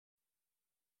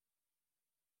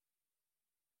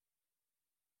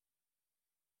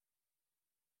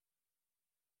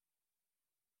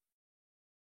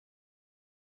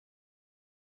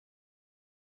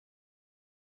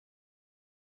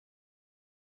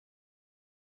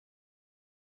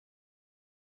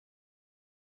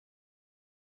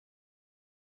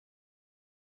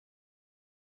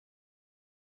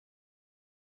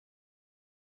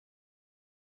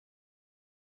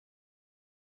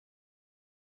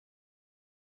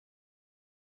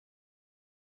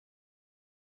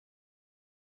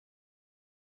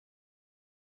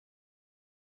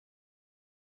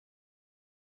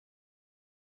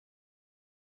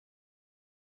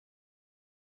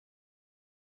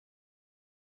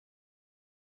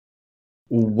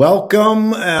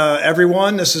Welcome,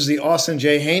 everyone. This is the Austin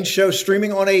J Haines Show,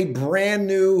 streaming on a brand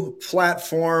new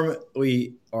platform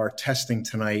we are testing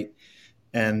tonight.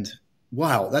 And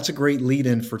wow, that's a great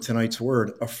lead-in for tonight's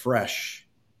word, AFRESH.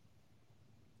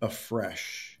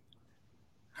 AFRESH.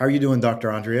 How are you doing, Dr.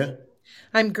 Andrea?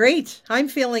 I'm great. I'm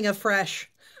feeling AFRESH.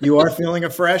 You are feeling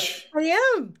AFRESH? I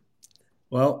am.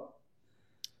 Well,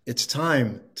 it's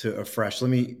time to AFRESH.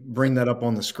 Let me bring that up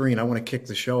on the screen. I want to kick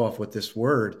the show off with this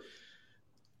word.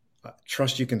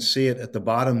 Trust you can see it at the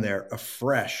bottom there,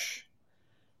 AFRESH.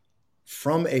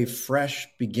 From a fresh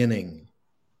beginning.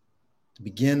 To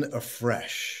begin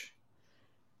afresh.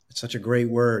 It's such a great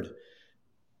word.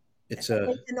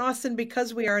 In Austin,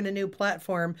 because we are on a new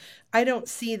platform, I don't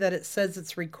see that it says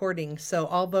it's recording. So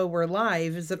although we're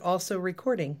live, is it also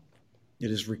recording? It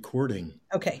is recording.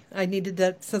 Okay. I needed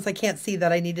to, since I can't see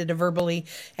that, I needed to verbally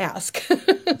ask.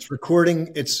 It's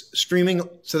recording. It's streaming.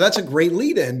 So that's a great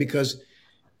lead in because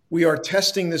we are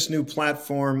testing this new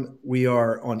platform. We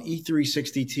are on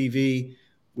E360 TV.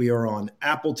 We are on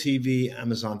Apple TV,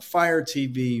 Amazon Fire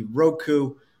TV,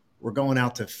 Roku. We're going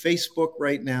out to Facebook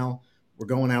right now. We're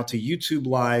going out to YouTube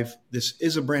Live. This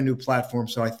is a brand new platform.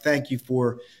 So I thank you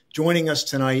for joining us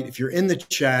tonight. If you're in the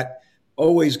chat,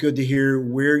 always good to hear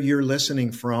where you're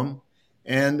listening from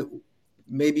and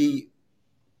maybe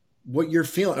what you're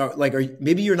feeling,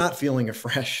 maybe you're not feeling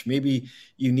AFRESH. Maybe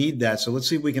you need that. So let's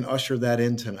see if we can usher that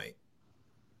in tonight.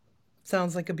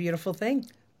 Sounds like a beautiful thing.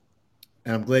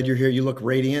 And I'm glad you're here. You look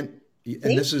radiant. And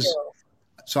Thank you.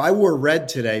 So I wore red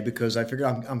today because I figure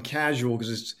I'm casual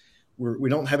because we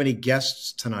don't have any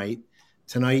guests tonight.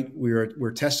 Tonight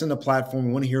we're testing the platform.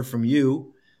 We want to hear from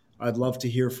you. I'd love to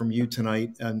hear from you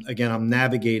tonight. And again, I'm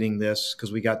navigating this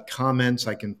because we got comments.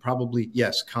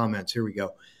 Comments. Here we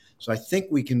go. So I think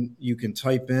you can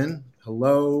type in,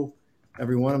 hello,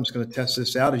 everyone. I'm just going to test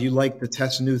this out. If you like to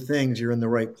test new things, you're in the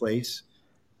right place.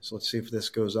 So let's see if this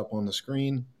goes up on the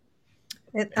screen.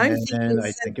 And I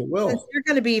think it will. Since you're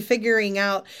going to be figuring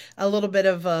out a little bit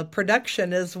of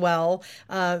production as well,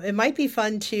 it might be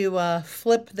fun to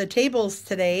flip the tables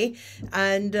today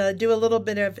and do a little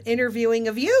bit of interviewing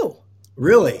of you.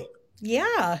 Really?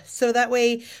 Yeah. So that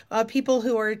way people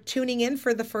who are tuning in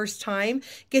for the first time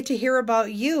get to hear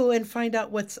about you and find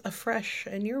out what's AFRESH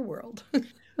in your world.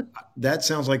 That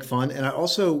sounds like fun. And I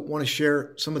also want to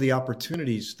share some of the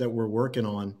opportunities that we're working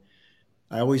on.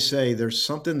 I always say there's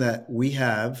something that we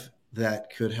have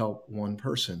that could help one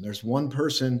person. There's one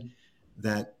person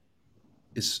that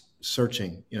is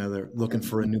searching, they're looking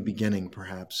for a new beginning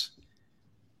perhaps.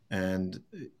 And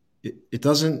it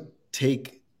doesn't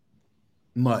take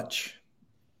much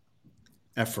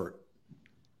effort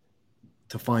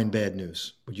to find bad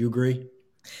news. Would you agree?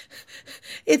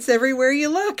 It's everywhere you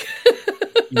look.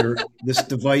 This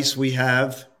device we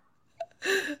have,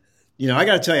 I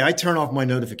got to tell you, I turn off my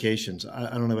notifications.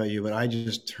 I don't know about you, but I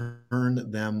just turn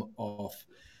them off.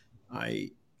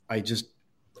 I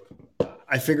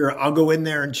figure I'll go in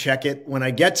there and check it. When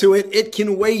I get to it, it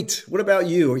can wait. What about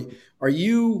you? Are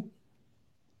you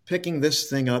picking this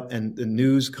thing up and the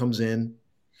news comes in?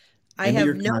 I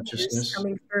have no news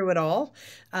coming through at all.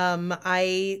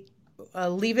 I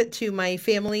leave it to my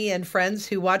family and friends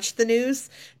who watch the news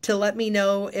to let me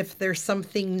know if there's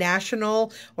something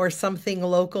national or something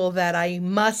local that I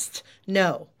must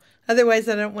know. Otherwise,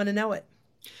 I don't want to know it.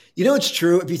 It's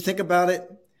true. If you think about it,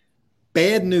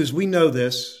 bad news, we know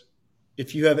this.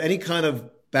 If you have any kind of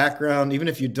background, even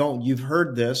if you don't, you've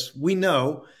heard this. We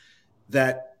know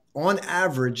that on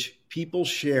average, people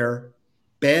share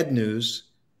bad news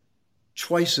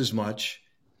twice as much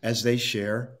as they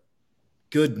share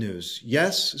good news.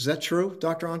 Yes. Is that true,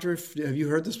 Dr. Andre? Have you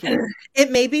heard this before?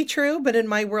 It may be true, but in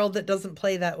my world, it doesn't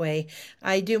play that way.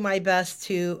 I do my best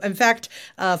to, in fact,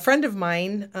 a friend of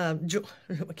mine, I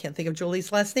can't think of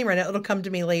Julie's last name right now. It'll come to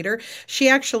me later. She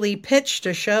actually pitched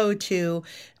a show to,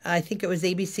 I think it was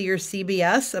ABC or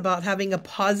CBS, about having a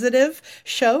positive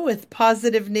show with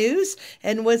positive news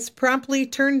and was promptly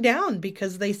turned down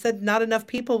because they said not enough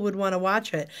people would want to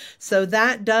watch it. So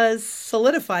that does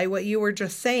solidify what you were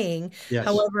just saying. Yes.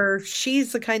 However,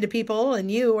 she's the kind of people, and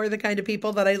you are the kind of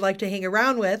people that I like to hang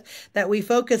around with, that we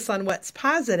focus on what's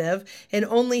positive and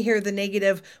only hear the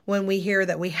negative when we hear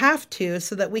that we have to,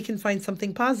 so that we can find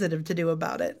something positive to do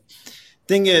about it.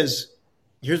 Thing is,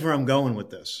 here's where I'm going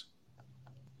with this.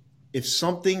 If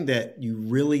something that you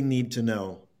really need to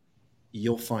know,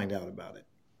 you'll find out about it.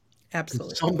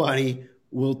 Absolutely. Somebody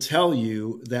will tell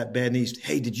you that bad news.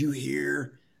 Hey, did you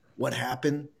hear what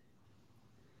happened?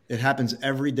 It happens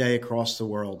every day across the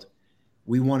world.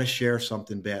 We want to share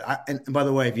something bad. And by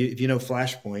the way, if you know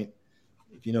Flashpoint,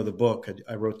 if you know the book,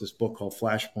 I wrote this book called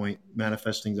Flashpoint,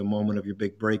 Manifesting the Moment of Your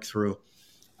Big Breakthrough.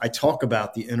 I talk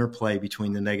about the interplay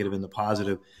between the negative and the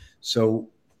positive. So,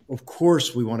 of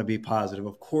course, we want to be positive.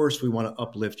 Of course, we want to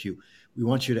uplift you. We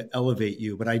want you to elevate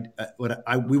you. But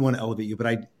we want to elevate you,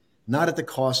 but not at the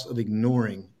cost of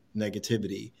ignoring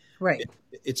negativity. Right.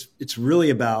 It's really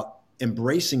about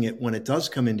embracing it when it does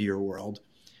come into your world,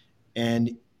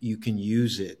 and you can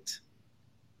use it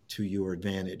to your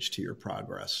advantage, to your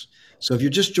progress. So if you're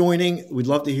just joining, we'd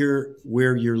love to hear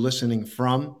where you're listening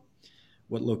from,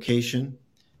 what location.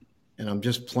 And I'm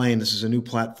just playing. This is a new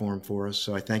platform for us.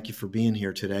 So I thank you for being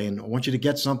here today. And I want you to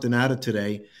get something out of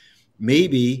today.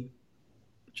 Maybe,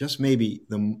 just maybe,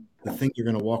 the thing you're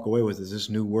going to walk away with is this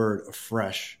new word,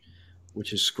 AFRESH,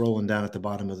 which is scrolling down at the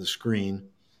bottom of the screen,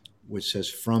 which says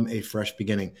from a fresh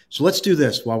beginning. So let's do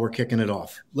this while we're kicking it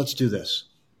off. Let's do this.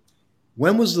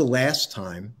 When was the last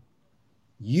time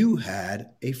you had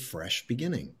a fresh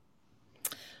beginning?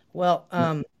 Well,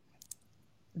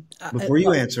 before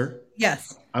you answer,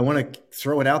 yes, I want to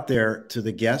throw it out there to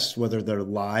the guests, whether they're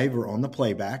live or on the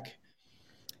playback.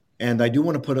 And I do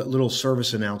want to put a little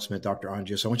service announcement, Dr.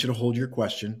 Andrea. So I want you to hold your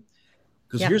question,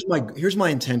 because here's my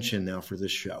intention now for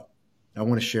this show. I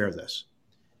want to share this.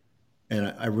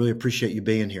 And I really appreciate you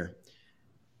being here.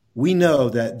 We know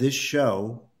that this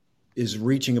show is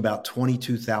reaching about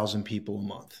 22,000 people a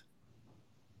month.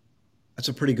 That's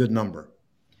a pretty good number.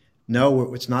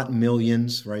 No, it's not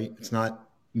millions, right? It's not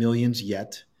millions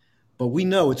yet, but we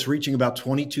know it's reaching about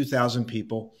 22,000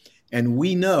 people. And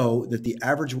we know that the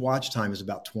average watch time is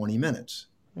about 20 minutes.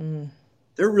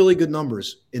 They're really good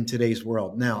numbers in today's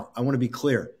world. Now, I want to be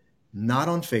clear, not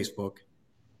on Facebook,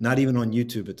 not even on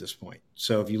YouTube at this point.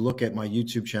 So if you look at my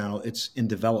YouTube channel, it's in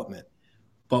development.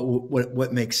 But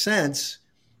what makes sense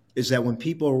is that when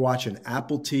people are watching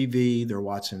Apple TV, they're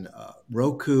watching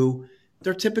Roku,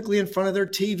 they're typically in front of their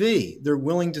TV. They're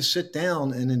willing to sit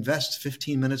down and invest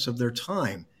 15 minutes of their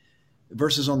time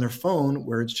versus on their phone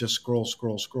where it's just scroll,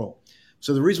 scroll, scroll.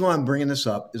 So the reason why I'm bringing this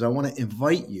up is I want to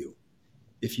invite you,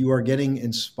 if you are getting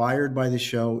inspired by the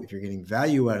show, if you're getting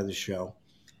value out of the show,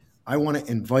 I want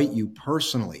to invite you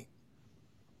personally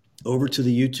over to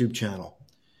the YouTube channel.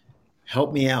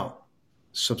 Help me out.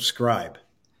 Subscribe.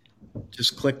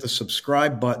 Just click the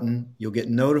subscribe button. You'll get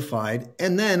notified.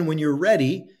 And then when you're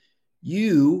ready,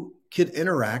 you could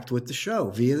interact with the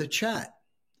show via the chat.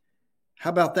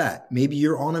 How about that? Maybe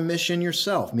you're on a mission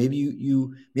yourself. Maybe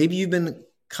you've been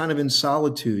kind of in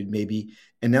solitude, maybe,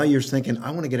 and now you're thinking, I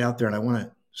want to get out there and I want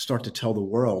to start to tell the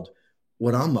world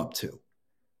what I'm up to.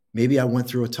 Maybe I went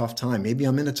through a tough time. Maybe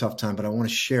I'm in a tough time, but I want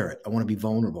to share it. I want to be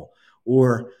vulnerable.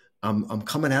 Or I'm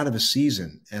coming out of a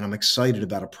season and I'm excited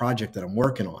about a project that I'm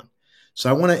working on. So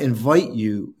I want to invite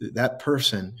you, that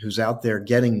person who's out there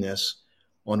getting this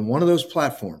on one of those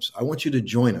platforms. I want you to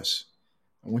join us.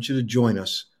 I want you to join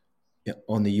us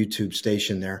on the YouTube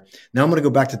station there. Now I'm going to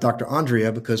go back to Dr.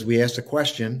 Andrea because we asked a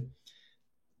question.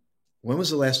 When was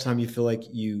the last time you feel like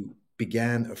you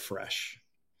began afresh?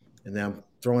 And then I'm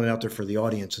throwing it out there for the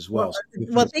audience as well.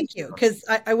 Well, thank you, because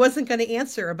I wasn't going to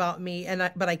answer about me,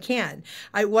 but I can.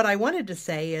 What I wanted to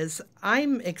say is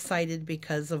I'm excited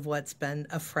because of what's been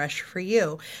afresh for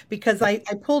you, because I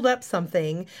pulled up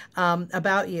something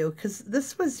about you, because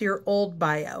this was your old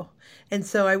bio. And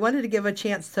so I wanted to give a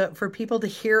chance for people to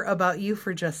hear about you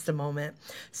for just a moment.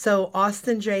 So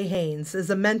Austin J Haines is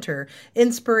a mentor,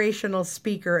 inspirational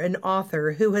speaker, and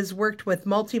author who has worked with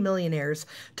multimillionaires,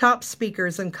 top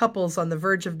speakers, and couples on the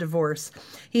verge of divorce.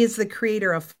 He is the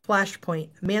creator of Flashpoint,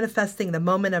 Manifesting the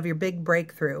Moment of Your Big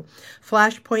Breakthrough.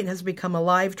 Flashpoint has become a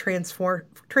live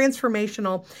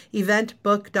transformational event,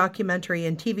 book, documentary,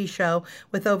 and TV show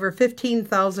with over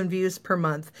 15,000 views per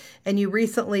month. And you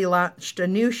recently launched a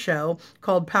new show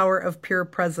called Power of Pure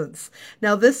Presence.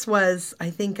 Now, this was, I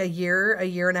think, a year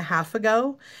and a half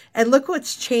ago. And look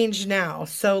what's changed now.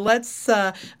 So let's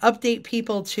update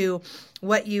people to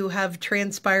what you have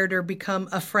transpired or become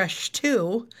afresh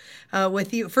to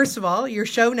with you. First of all, your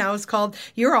show now is called,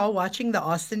 you're all watching the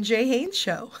Austin J Haines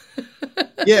Show.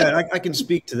 Yeah, I can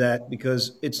speak to that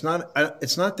because it's not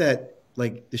that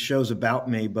like the show's about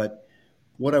me, but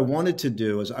what I wanted to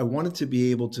do is I wanted to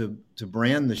be able to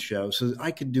brand the show so that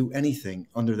I could do anything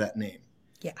under that name.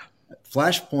 Yeah.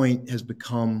 Flashpoint has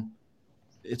become,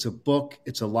 it's a book,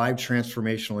 it's a live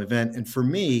transformational event. And for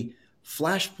me,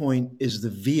 Flashpoint is the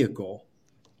vehicle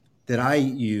that I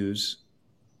use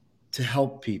to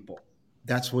help people.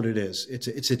 That's what it is. It's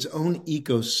its own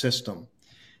ecosystem.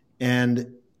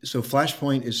 And so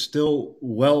Flashpoint is still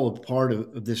well a part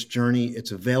of this journey.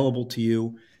 It's available to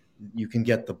you. You can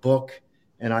get the book.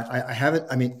 And I haven't,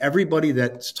 I mean, everybody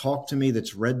that's talked to me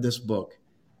that's read this book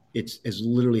has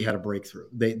literally had a breakthrough.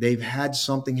 They've had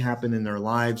something happen in their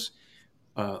lives.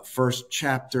 First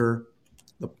chapter,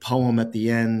 the poem at the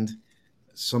end,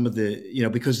 some of the,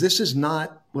 because this is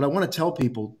not what I want to tell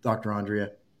people, Dr.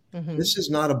 Andrea. Mm-hmm. This is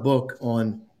not a book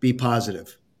on be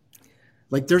positive.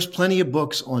 Like there's plenty of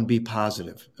books on be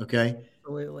positive. Okay.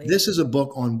 Absolutely. This is a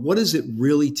book on what does it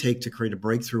really take to create a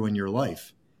breakthrough in your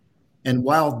life. And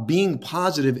while being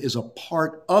positive is a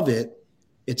part of it,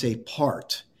 it's a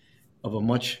part of a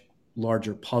much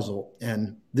larger puzzle.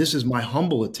 And this is my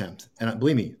humble attempt. And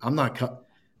believe me,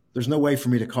 there's no way for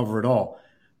me to cover it all.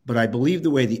 But I believe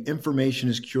the way the information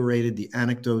is curated, the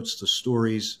anecdotes, the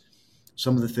stories,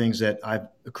 some of the things that I've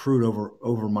accrued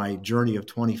over my journey of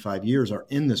 25 years are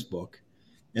in this book.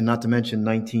 And not to mention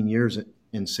 19 years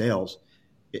in sales.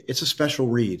 It's a special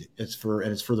read. It's for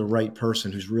the right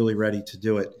person who's really ready to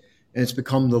do it. And it's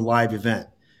become the live event.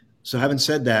 So having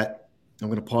said that, I'm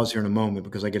going to pause here in a moment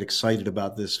because I get excited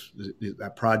about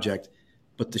that project.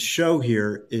 But the show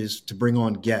here is to bring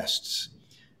on guests,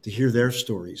 to hear their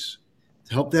stories,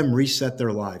 to help them reset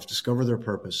their lives, discover their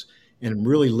purpose, and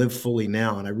really live fully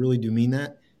now. And I really do mean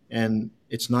that. And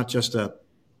it's not just a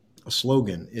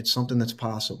slogan. It's something that's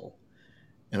possible.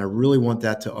 And I really want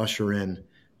that to usher in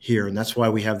here. And that's why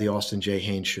we have the Austin J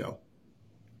Haines Show.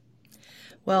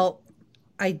 Well,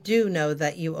 I do know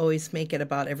that you always make it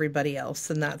about everybody else.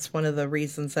 And that's one of the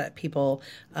reasons that people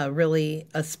really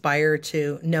aspire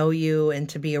to know you and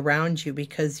to be around you,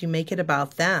 because you make it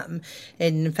about them.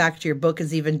 And in fact, your book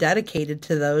is even dedicated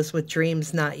to those with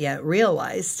dreams not yet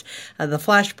realized. The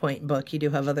Flashpoint book, you do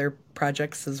have other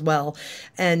projects as well.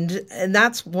 And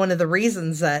that's one of the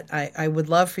reasons that I would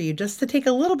love for you just to take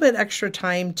a little bit extra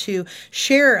time to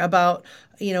share about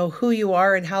who you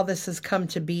are and how this has come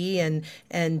to be,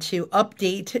 and to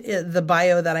update the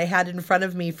bio that I had in front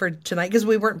of me for tonight, because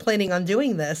we weren't planning on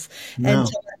doing this. No. And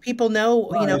to let people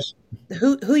know,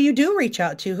 who you do reach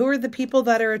out to, who are the people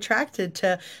that are attracted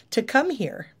to come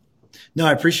here. No,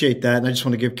 I appreciate that. And I just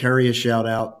want to give Kerry a shout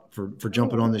out for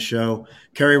jumping on the show.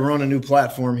 Kerry, we're on a new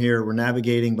platform here. We're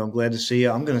navigating, but I'm glad to see you.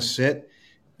 I'm going to sit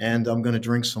and I'm going to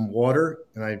drink some water,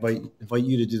 and I invite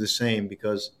you to do the same,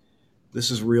 because this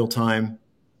is real time.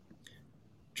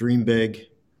 Dream big,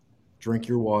 drink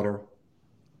your water.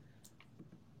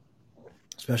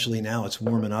 Especially now, it's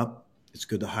warming up. It's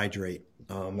good to hydrate.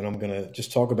 And I'm going to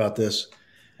just talk about this.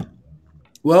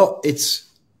 Well,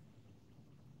 it's,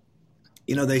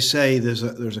 they say there's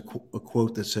a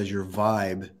quote that says your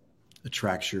vibe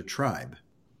attracts your tribe.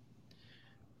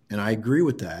 And I agree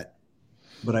with that.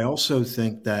 But I also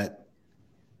think that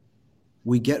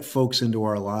we get folks into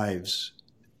our lives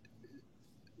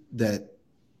that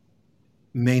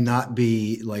may not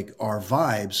be like our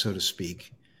vibe, so to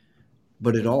speak,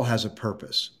 but it all has a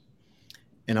purpose.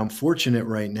 And I'm fortunate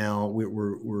right now.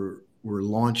 We're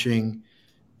launching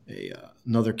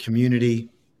another community,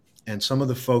 and some of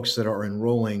the folks that are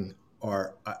enrolling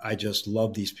I just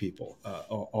love these people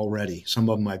already. Some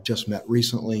of them I've just met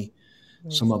recently.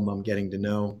 Nice. Some of them I'm getting to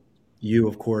know. You,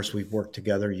 of course, we've worked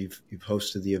together. You've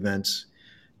hosted the events.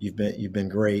 You've been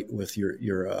great with your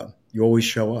you always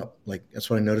show up. Like, that's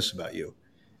what I notice about you.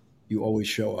 You always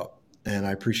show up, and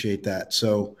I appreciate that.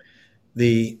 So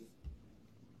the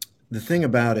thing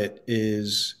about it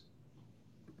is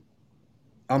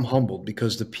I'm humbled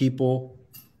because the people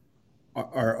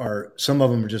are some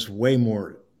of them are just way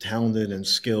more talented and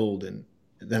skilled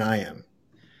than I am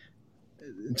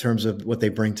in terms of what they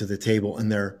bring to the table.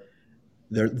 And they're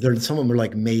some of them are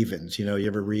like mavens. You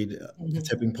ever read The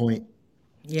Tipping Point?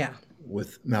 Yeah.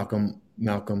 With Malcolm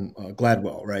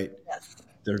Gladwell, right? Yes.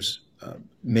 There's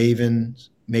mavens,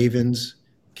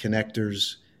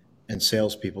 connectors, and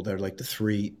salespeople. They're like the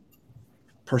three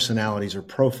personalities or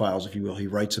profiles, if you will, he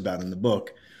writes about in the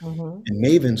book. Mm-hmm. And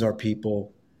mavens are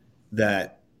people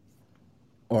that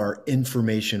are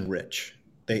information rich.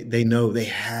 They know, they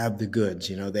have the goods.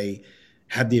 They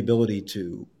have the ability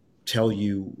to tell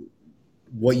you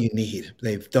what you need.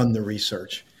 They've done the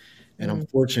research. And I'm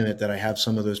fortunate that I have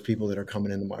some of those people that are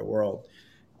coming into my world,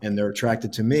 and they're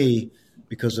attracted to me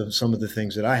because of some of the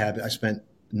things that I have. I spent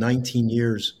 19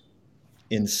 years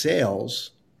in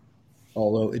sales,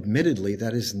 although admittedly,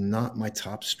 that is not my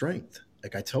top strength.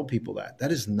 Like, I tell people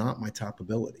that is not my top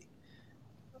ability.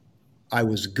 I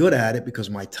was good at it because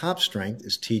my top strength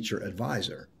is teacher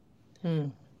advisor.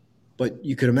 But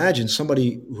you could imagine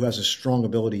somebody who has a strong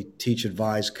ability to teach,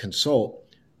 advise, consult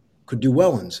could do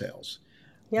well in sales.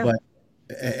 Yeah.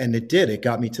 And it did. It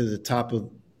got me to the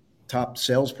top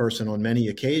salesperson on many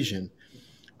occasions.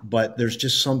 But there's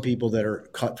just some people that are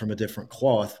cut from a different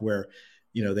cloth where,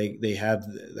 they have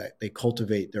that, they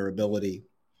cultivate their ability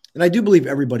And I do believe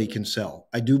everybody can sell.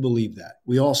 I do believe that.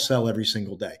 We all sell every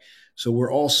single day. So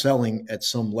we're all selling at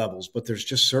some levels, but there's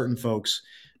just certain folks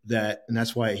that, and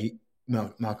that's why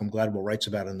Malcolm Gladwell writes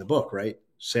about it in the book, right?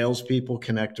 Salespeople,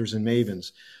 connectors, and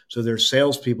mavens. So there's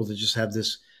salespeople that just have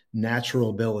this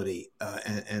natural ability.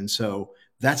 And so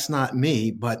that's not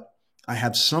me, but I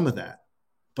have some of that.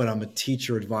 But I'm a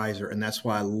teacher advisor. And that's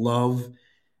why I love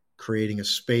creating a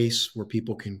space where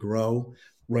people can grow,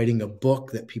 writing a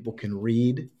book that people can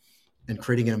read, and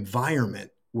creating an environment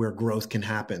where growth can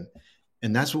happen.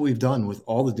 And that's what we've done with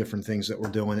all the different things that we're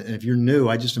doing. And if you're new,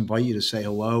 I just invite you to say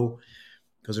hello,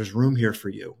 because there's room here for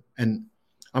you. And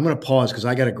I'm going to pause because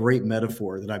I got a great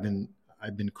metaphor that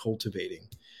I've been cultivating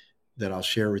that I'll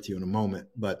share with you in a moment.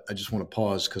 But I just want to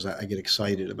pause because I get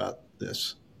excited about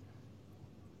this.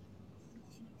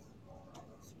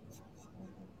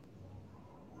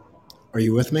 Are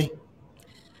you with me?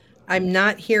 I'm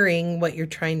not hearing what you're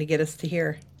trying to get us to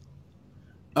hear.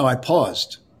 Oh, I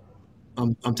paused.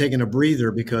 I'm taking a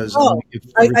breather because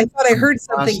I thought I heard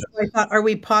something. So I thought, are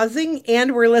we pausing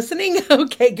and we're listening?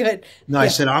 Okay, good. No, yeah. I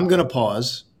said I'm going to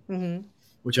pause,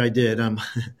 which I did.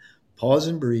 Pause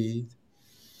and breathe.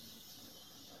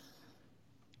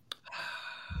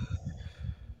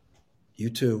 You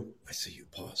too. I see you.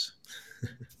 Pause.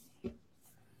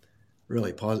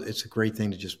 Really, pause. It's a great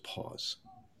thing to just pause.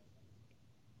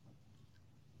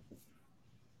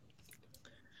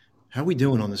 How are we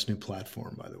doing on this new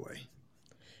platform, by the way?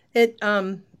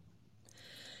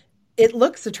 It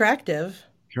looks attractive.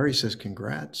 Carrie says,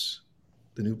 congrats.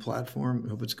 The new platform.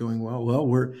 Hope it's going well.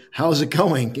 Well, how's it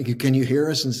going? Can you hear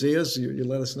us and see us? You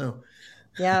let us know.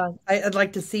 Yeah, I'd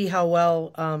like to see how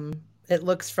well it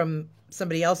looks from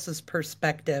somebody else's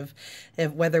perspective,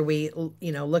 if whether we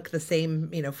look the same,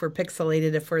 if we're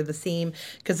pixelated, if we're the same,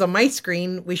 because on my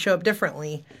screen we show up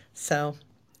differently. So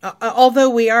although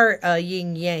we are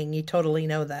yin yang, you totally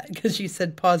know that because you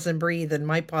said pause and breathe, and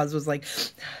my pause was like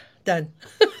done.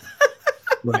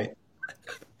 Right.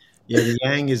 Yeah, the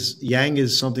yang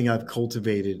is something I've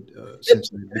cultivated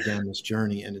since I began this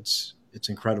journey, and it's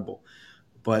incredible.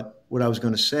 But what I was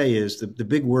going to say is the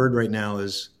big word right now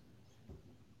is,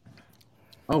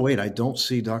 oh, wait, I don't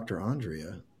see Dr.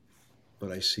 Andrea,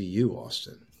 but I see you,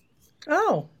 Austin.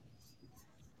 Oh.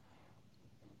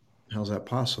 How's that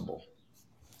possible?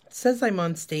 It says I'm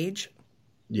on stage.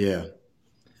 Yeah.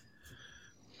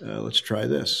 Let's try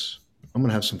this. I'm going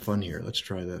to have some fun here. Let's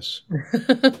try this.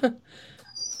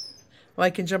 Well, I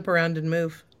can jump around and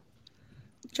move.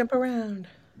 Jump around.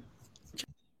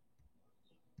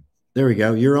 There we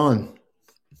go. You're on.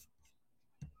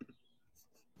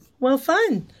 Well,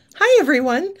 fun. Hi,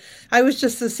 everyone. I was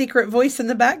just the secret voice in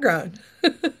the background.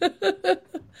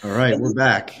 All right, we're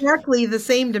back. Exactly the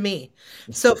same to me.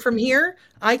 So from here,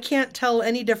 I can't tell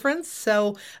any difference.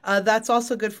 So that's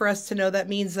also good for us to know. That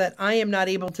means that I am not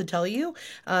able to tell you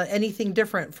anything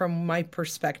different from my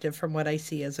perspective, from what I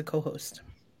see as a co-host.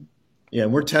 Yeah,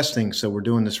 and we're testing, so we're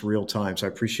doing this real time. So I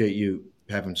appreciate you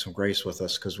having some grace with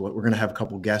us, because we're going to have a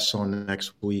couple guests on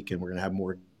next week, and we're going to have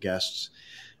more guests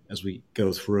as we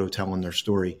go through telling their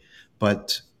story.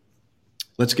 But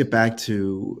let's get back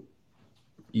to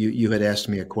you had asked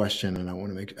me a question, and I want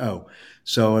to make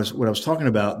so as what I was talking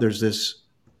about, there's this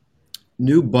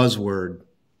new buzzword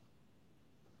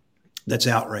that's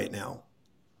out right now.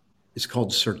 It's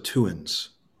called sirtuins.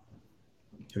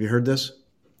 Have you heard this?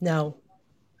 No.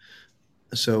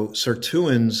 So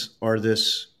sirtuins are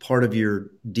this part of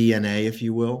your DNA, if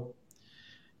you will,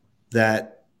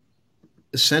 that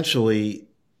essentially,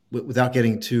 without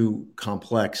getting too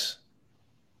complex,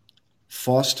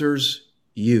 fosters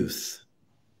youth.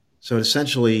 So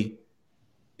essentially,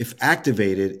 if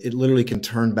activated, it literally can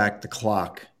turn back the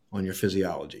clock on your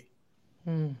physiology.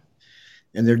 And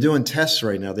they're doing tests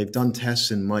right now. They've done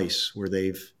tests in mice where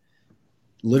they've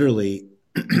literally,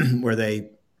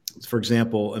 for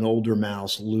example, an older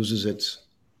mouse loses its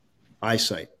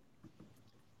eyesight.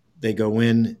 They go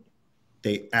in,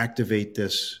 they activate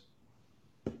this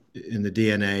in the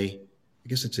DNA. I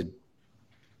guess it's a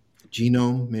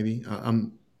genome, maybe.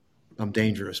 I'm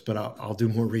dangerous, but I'll do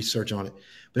more research on it.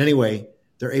 But anyway,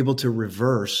 they're able to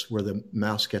reverse where the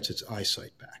mouse gets its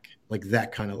eyesight back, like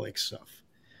that kind of like stuff.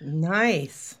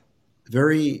 Nice.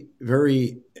 Very,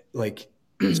 very like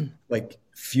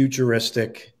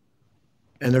futuristic.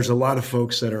 And there's a lot of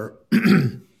folks that are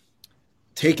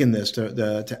taking this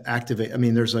to activate. I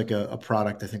mean, there's like a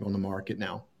product, I think, on the market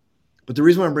now. But the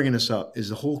reason why I'm bringing this up is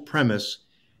the whole premise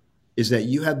is that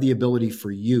you have the ability for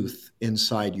youth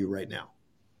inside you right now.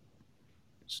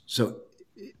 So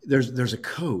there's a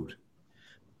code.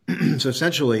 So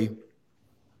essentially,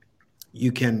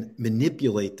 you can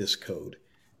manipulate this code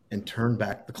and turn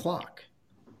back the clock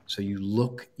so you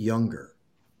look younger.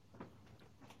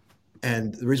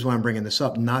 And the reason why I'm bringing this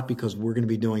up, not because we're going to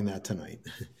be doing that tonight,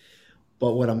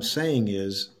 but what I'm saying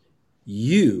is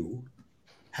you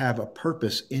have a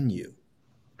purpose in you,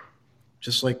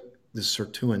 just like the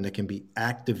sirtuin that can be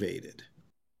activated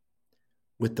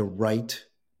with the right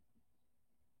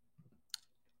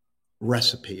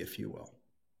recipe, if you will.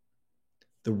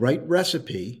 The right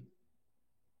recipe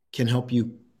can help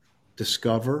you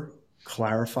discover,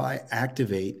 clarify,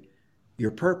 activate your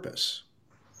purpose.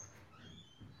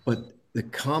 But the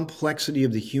complexity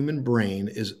of the human brain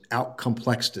is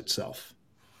out-complexed itself.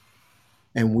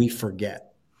 And we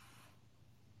forget.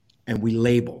 And we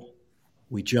label.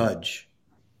 We judge.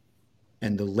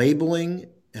 And the labeling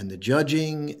and the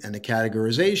judging and the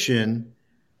categorization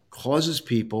causes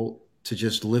people to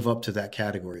just live up to that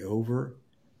category over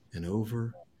and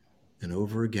over and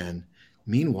over again.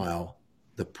 Meanwhile,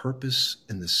 the purpose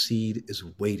and the seed is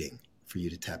waiting for you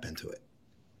to tap into it.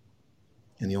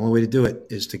 And the only way to do it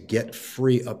is to get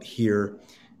free up here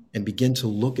and begin to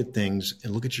look at things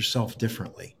and look at yourself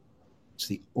differently. It's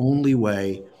the only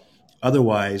way.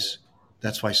 Otherwise,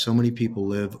 that's why so many people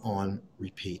live on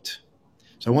repeat.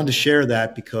 So I wanted to share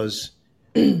that because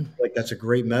like that's a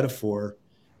great metaphor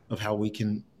of how we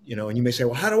can, and you may say,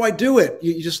 well, how do I do it?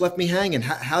 You just left me hanging.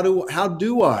 How do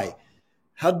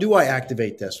I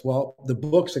activate this? Well, the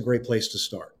book's a great place to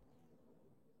start.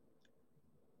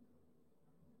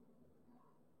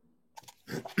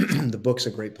 The book's a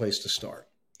great place to start.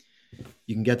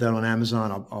 You can get that on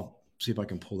Amazon. I'll see if I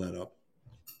can pull that up.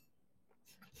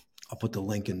 I'll put the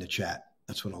link in the chat.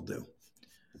 That's what I'll do.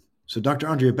 So Dr.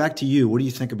 Andrea, back to you. What do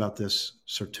you think about this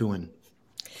sirtuin?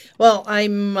 Well,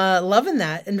 I'm loving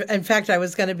that. In fact, I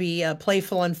was going to be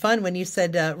playful and fun when you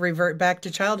said revert back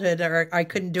to childhood, or I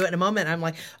couldn't do it in a moment. I'm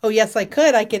like, oh, yes, I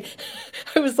could. I could.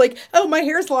 I was like, oh, my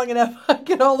hair's long enough. I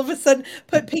could all of a sudden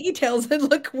put pigtails and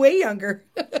look way younger.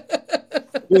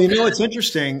 Well, it's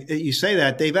interesting that you say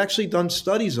that. They've actually done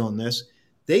studies on this.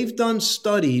 They've done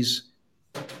studies.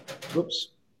 Whoops.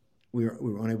 We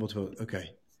were unable to.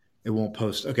 Okay. It won't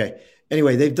post. Okay.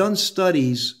 Anyway, they've done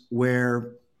studies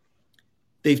where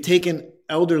they've taken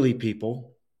elderly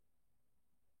people,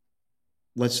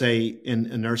 let's say in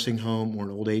a nursing home or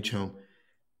an old age home,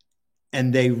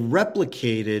 and they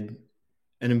replicated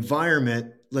an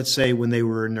environment, let's say when they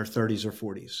were in their 30s or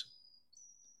 40s.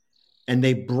 And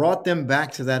they brought them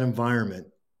back to that environment,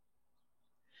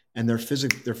 and their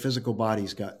physical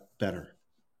bodies got better.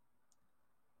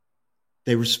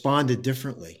 They responded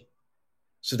differently.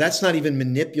 So that's not even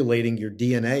manipulating your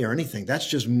DNA or anything. That's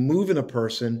just moving a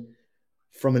person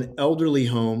from an elderly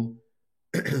home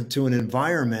to an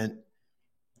environment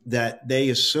that they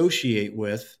associate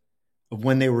with of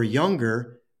when they were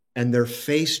younger, and their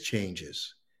face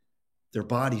changes. Their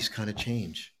bodies kind of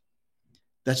change.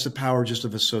 That's the power just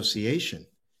of association.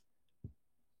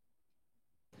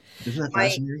 Isn't that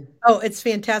fascinating? It's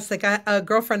fantastic. A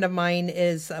girlfriend of mine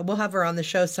we'll have her on the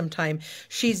show sometime.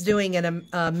 She's doing an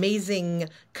amazing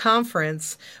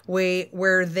conference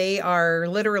where they are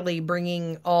literally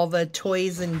bringing all the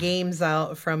toys and games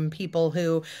out from people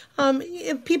who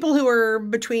are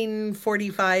between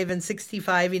 45 and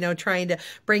 65, trying to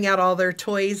bring out all their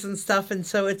toys and stuff. And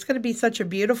so it's going to be such a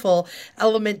beautiful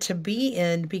element to be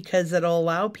in, because it'll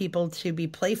allow people to be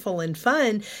playful and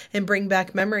fun and bring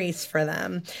back memories for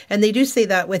them. And they do say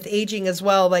that with aging as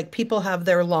well, like people have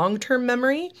their long-term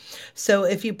memory. So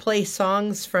if you play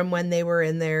songs from when they were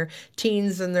in their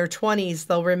teens and their 20s,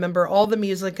 they'll remember all the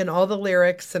music and all the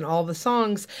lyrics and all the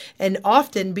songs, and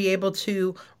often be able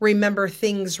to remember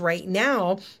things right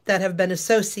now that have been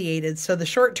associated. So the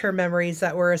short-term memories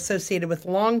that were associated with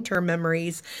long-term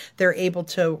memories, they're able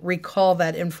to recall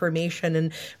that information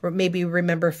and maybe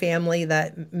remember family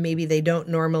that maybe they don't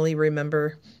normally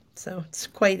remember. So it's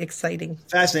quite exciting.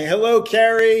 Fascinating. Hello,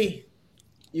 Carrie.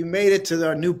 You made it to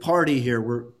our new party here.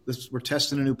 We're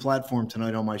testing a new platform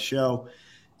tonight on my show.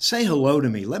 Say hello to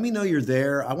me. Let me know you're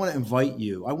there. I want to invite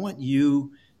you. I want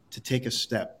you to take a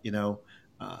step.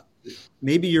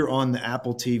 Maybe you're on the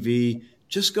Apple TV.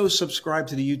 Just go subscribe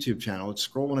to the YouTube channel. It's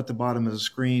scrolling at the bottom of the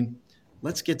screen.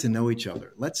 Let's get to know each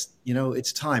other.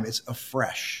 It's time. It's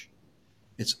AFRESH.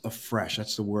 It's AFRESH.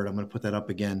 That's the word. I'm going to put that up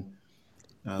again.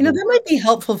 That might be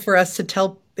helpful for us to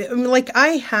tell.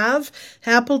 I have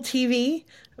Apple TV,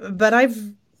 but I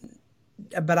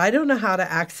don't know how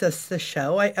to access the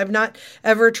show. I've not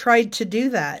ever tried to do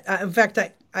that. In fact,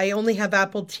 I only have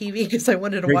Apple TV because I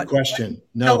wanted to watch. Great question.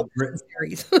 No,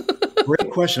 series. Great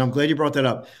question. I'm glad you brought that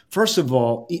up. First of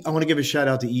all, I want to give a shout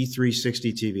out to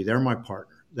E360 TV. They're my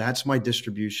partner. That's my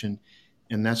distribution.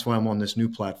 And that's why I'm on this new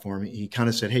platform. He kind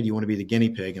of said, "Hey, do you want to be the guinea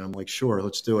pig?" And I'm like, "Sure,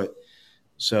 let's do it."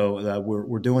 So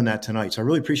we're doing that tonight. So I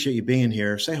really appreciate you being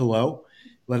here. Say hello.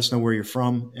 Let us know where you're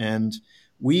from. And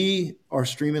we are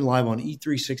streaming live on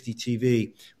E360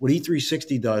 TV. What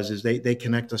E360 does is they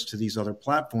connect us to these other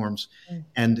platforms.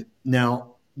 And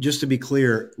now, just to be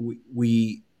clear,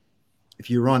 we if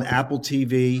you're on Apple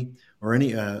TV or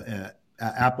any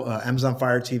Amazon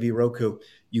Fire TV, Roku,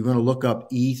 you're going to look up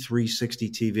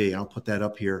E360 TV. I'll put that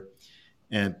up here.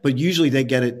 But usually they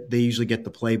get it. They usually get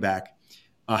the playback.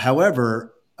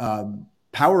 However,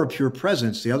 Power of Pure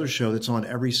Presence, the other show that's on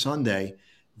every Sunday,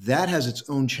 that has its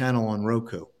own channel on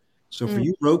Roku. So for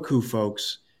you Roku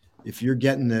folks, if you're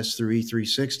getting this through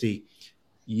E360,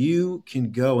 you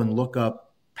can go and look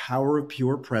up Power of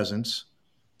Pure Presence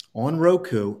on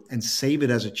Roku and save it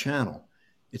as a channel.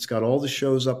 It's got all the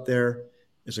shows up there.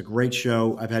 It's a great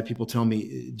show. I've had people tell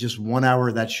me just 1 hour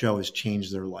of that show has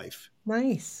changed their life.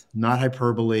 Nice. Not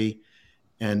hyperbole.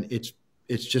 And it's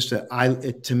just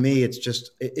to me,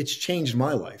 it's changed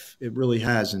my life. It really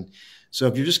has. And so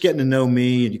if you're just getting to know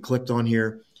me and you clicked on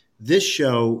here, this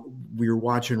show we're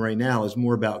watching right now is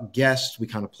more about guests. We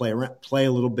kind of play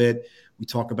a little bit. We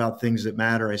talk about things that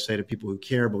matter. I say to people who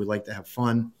care, but we like to have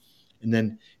fun. And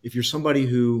then if you're somebody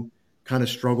who kind of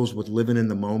struggles with living in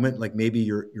the moment, like maybe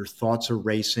your thoughts are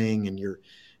racing and you're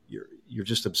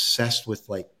just obsessed with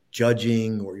like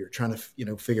judging, or you're trying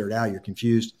to figure it out, you're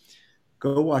confused,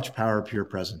 go watch Power of Pure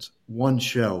Presence. One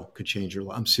show could change your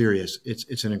life. I'm serious.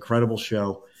 It's an incredible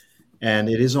show, and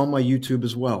it is on my YouTube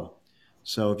as well.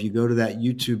 So if you go to that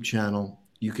YouTube channel,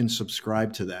 you can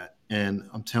subscribe to that. And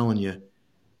I'm telling you,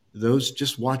 those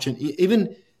just watching,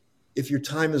 even if your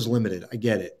time is limited, I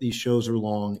get it. These shows are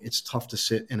long. It's tough to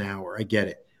sit an hour. I get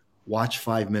it. Watch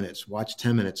 5 minutes, watch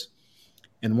 10 minutes.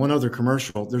 And one other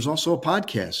commercial, there's also a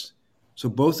podcast. So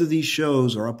both of these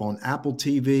shows are up on Apple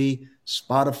TV,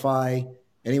 Spotify,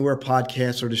 anywhere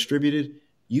podcasts are distributed.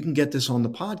 You can get this on the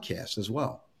podcast as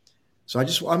well. So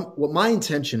what my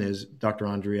intention is, Dr.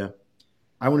 Andrea,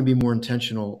 I want to be more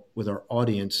intentional with our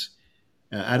audience.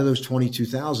 Out of those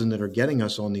 22,000 that are getting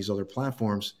us on these other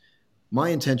platforms, my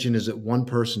intention is that one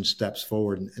person steps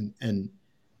forward and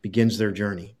begins their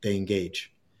journey. They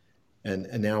engage. And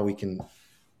now we can,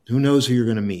 who knows who you're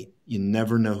going to meet? You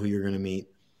never know who you're going to meet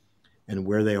and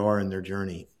where they are in their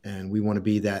journey. And we want to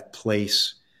be that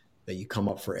place that you come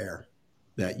up for air,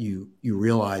 that you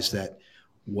realize that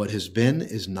what has been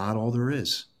is not all there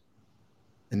is.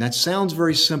 And that sounds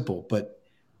very simple, but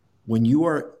when you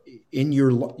are in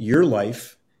your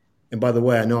life, and by the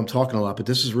way, I know I'm talking a lot, but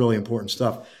this is really important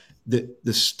stuff.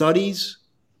 The studies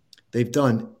they've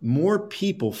done, more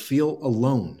people feel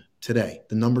alone today.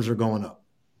 The numbers are going up.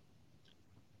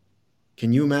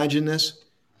 Can you imagine this?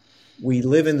 We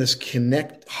live in this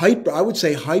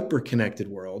hyper connected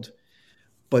world,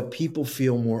 but people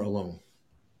feel more alone.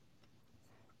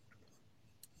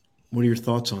 What are your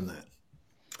thoughts on that?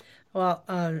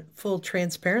 Well, full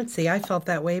transparency, I felt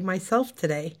that way myself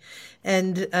today,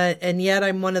 and yet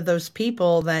I'm one of those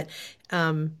people that,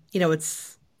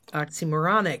 it's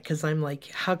oxymoronic, because I'm like,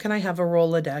 how can I have a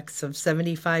Rolodex of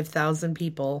 75,000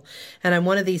 people, and I'm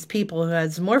one of these people who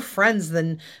has more friends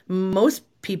than most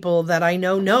people that I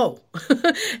know.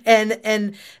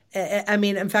 and I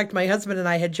mean, in fact, my husband and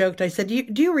I had joked. I said,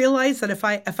 do you realize that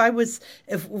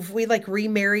if we like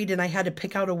remarried and I had to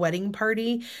pick out a wedding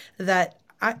party, that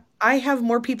I have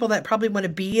more people that probably want to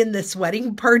be in this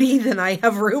wedding party than I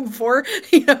have room for,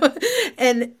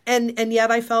 and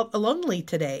yet I felt lonely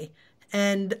today.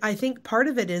 And I think part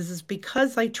of it is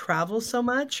because I travel so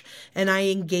much and I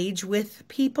engage with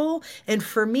people. And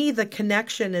for me, the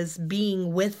connection is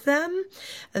being with them,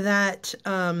 that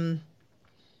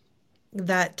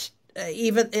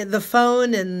even the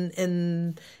phone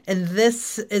and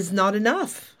this is not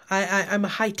enough. I'm a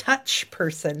high touch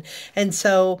person. And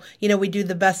so, we do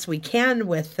the best we can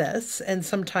with this. And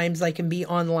sometimes I can be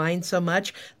online so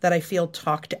much that I feel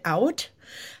talked out.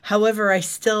 However, I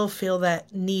still feel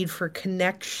that need for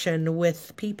connection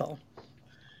with people.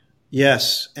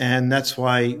 Yes. And that's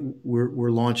why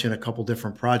we're launching a couple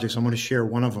different projects. I'm going to share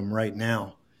one of them right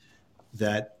now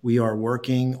that we are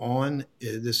working on.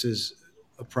 This is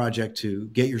a project to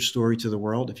get your story to the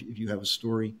world. If you have a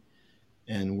story,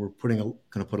 and we're going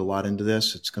to put a lot into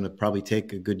this. It's going to probably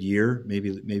take a good year,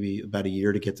 maybe about a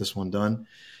year to get this one done.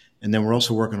 And then we're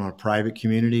also working on a private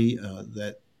community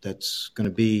that's going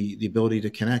to be the ability to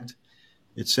connect.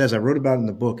 It says, I wrote about it in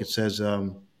the book. It says,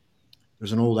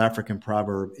 there's an old African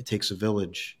proverb, it takes a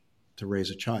village to raise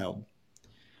a child.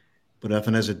 But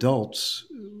often as adults,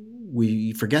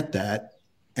 we forget that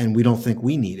and we don't think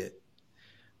we need it.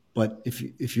 But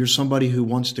if you're somebody who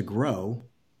wants to grow,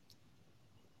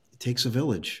 it takes a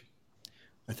village.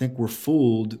 I think we're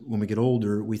fooled when we get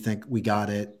older. We think we got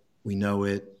it, we know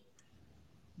it,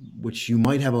 which you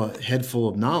might have a head full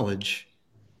of knowledge,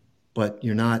 but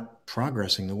you're not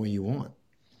progressing the way you want.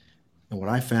 And what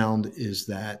I found is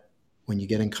that when you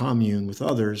get in commune with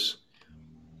others,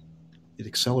 it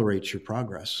accelerates your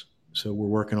progress. So we're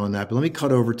working on that. But let me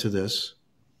cut over to this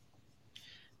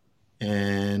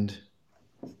and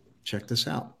check this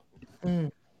out.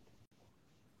 Mm.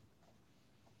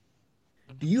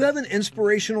 Do you have an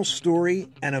inspirational story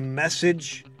and a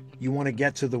message you want to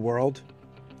get to the world?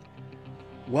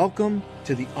 Welcome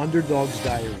to the Underdog's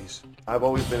Diaries. I've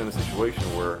always been in a situation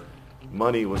where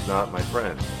money was not my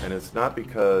friend. And it's not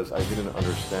because I didn't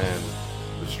understand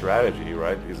the strategy,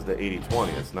 right? Because it's the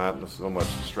 80-20. It's not so much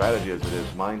strategy as it is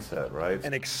mindset, right?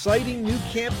 An exciting new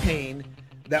campaign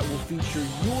that will feature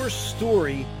your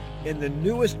story in the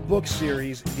newest book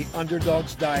series, The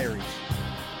Underdog's Diaries.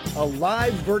 A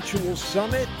live virtual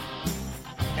summit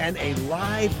and a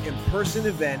live in-person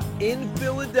event in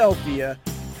Philadelphia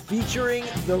featuring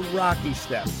the Rocky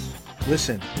Steps.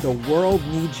 Listen, the world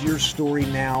needs your story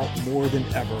now more than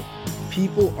ever.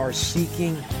 People are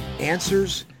seeking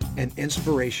answers and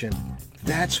inspiration.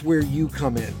 That's where you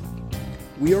come in.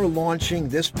 We are launching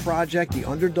this project, The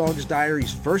Underdog's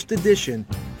Diaries first edition,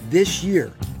 this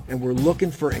year, and we're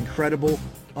looking for incredible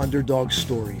underdog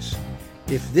stories.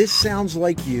 If this sounds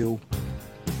like you,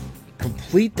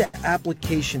 complete the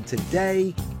application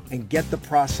today and get the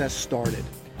process started.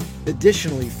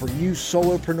 Additionally, for you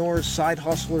solopreneurs, side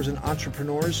hustlers, and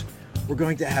entrepreneurs, we're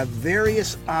going to have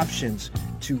various options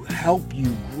to help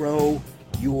you grow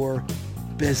your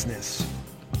business.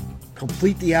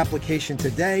 Complete the application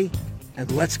today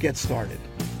and let's get started.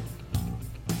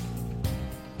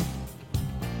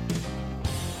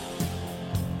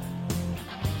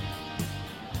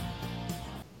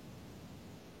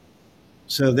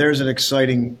 So there's an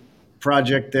exciting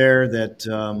project there that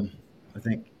I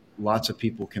think lots of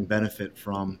people can benefit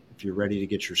from if you're ready to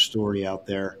get your story out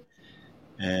there.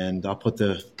 And I'll put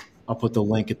the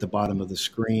link at the bottom of the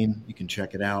screen. You can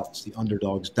check it out. It's the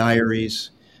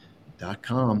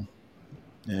underdogsdiaries.com.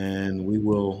 And we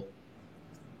will,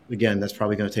 again, that's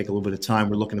probably going to take a little bit of time.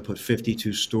 We're looking to put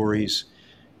 52 stories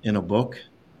in a book.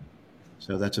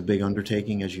 So that's a big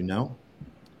undertaking, as you know.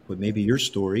 But maybe your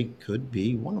story could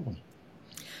be one of them.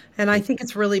 And I think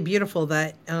it's really beautiful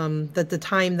that that the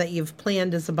time that you've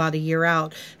planned is about a year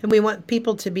out. And we want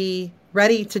people to be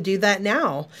ready to do that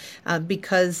now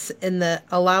because in the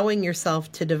allowing yourself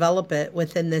to develop it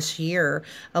within this year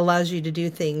allows you to do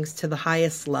things to the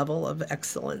highest level of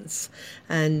excellence.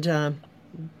 And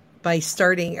by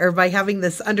starting or by having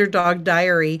this underdog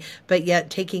diary, but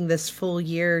yet taking this full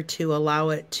year to allow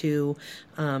it to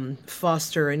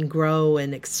foster and grow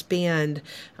and expand,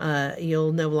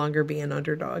 you'll no longer be an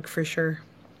underdog for sure.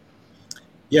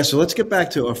 Yeah, so let's get back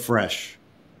to AFRESH.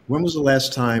 When was the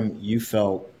last time you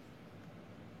felt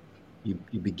you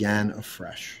began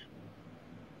AFRESH?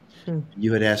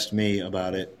 You had asked me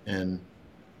about it, and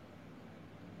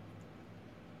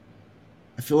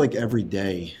I feel like every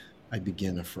day I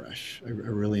begin afresh. I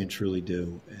really and truly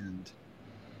do. And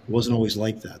it wasn't always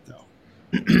like that, though.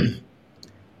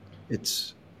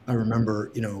 I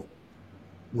remember,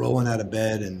 rolling out of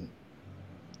bed and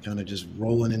kind of just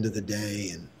rolling into the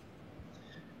day and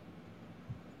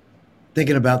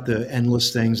thinking about the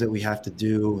endless things that we have to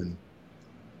do and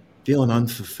feeling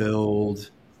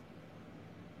unfulfilled.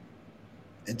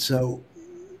 And so,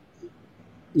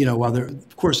 while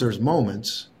of course there's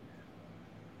moments,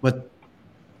 but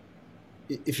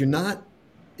if you're not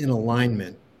in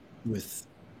alignment with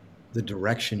the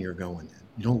direction you're going in,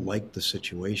 you don't like the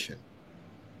situation,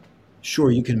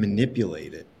 sure, you can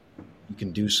manipulate it. You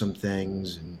can do some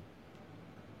things,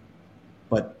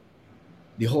 but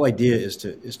the whole idea is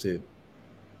to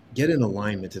get in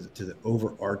alignment to the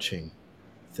overarching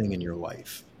thing in your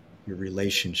life, your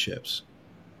relationships,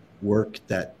 work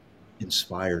that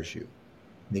inspires you,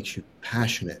 makes you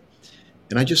passionate.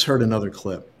 And I just heard another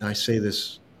clip, and I say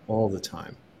this all the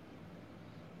time.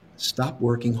 Stop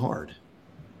working hard.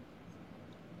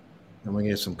 I'm going to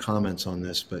get some comments on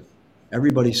this, but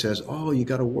everybody says, oh, you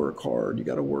got to work hard. You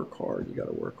got to work hard. You got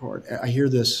to work hard. I hear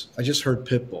this. I just heard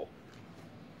Pitbull.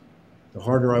 The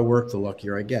harder I work, the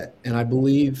luckier I get. And I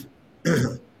believe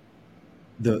the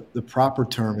proper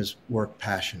term is work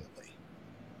passionately.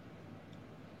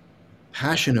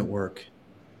 Passionate work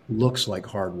looks like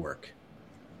hard work.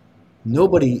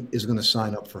 Nobody is going to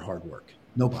sign up for hard work.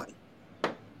 Nobody.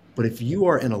 But if you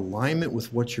are in alignment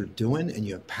with what you're doing and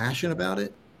you have passion about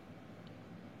it,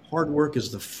 hard work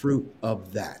is the fruit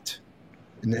of that.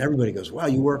 And then everybody goes, wow,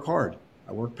 you work hard.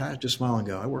 Just smile and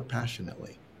go, I work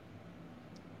passionately.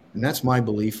 And that's my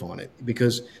belief on it,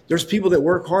 because there's people that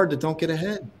work hard that don't get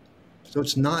ahead. So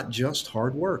it's not just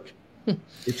hard work.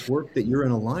 It's work that you're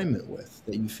in alignment with,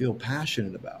 that you feel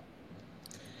passionate about.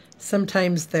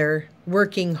 Sometimes they're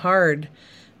working hard,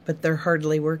 but they're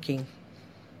hardly working.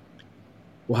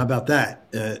 Well, how about that?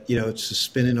 It's the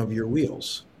spinning of your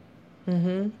wheels.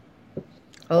 Mm-hmm.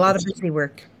 A lot of busy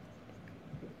work.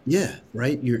 Yeah,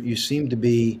 right. You seem to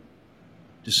be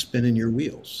just spinning your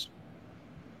wheels.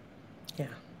 Yeah.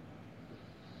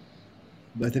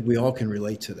 But I think we all can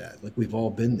relate to that. Like, we've all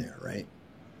been there, right?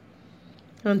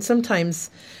 And sometimes,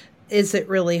 is it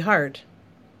really hard?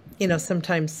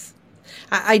 Sometimes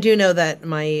I do know that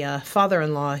my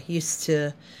father-in-law used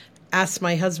to ask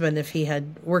my husband if he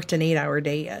had worked an 8-hour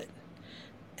day yet.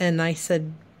 And I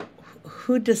said,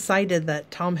 who decided that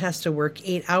Tom has to work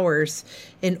 8 hours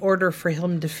in order for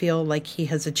him to feel like he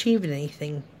has achieved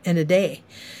anything in a day?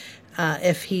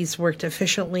 If he's worked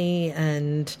efficiently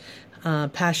and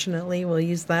passionately, we'll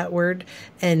use that word,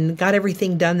 and got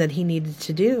everything done that he needed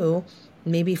to do,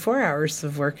 maybe 4 hours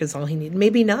of work is all he needs,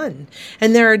 maybe none.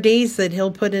 And there are days that he'll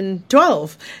put in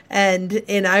 12. And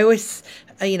I always,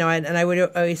 and I would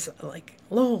always like,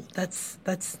 Lowell,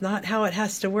 that's not how it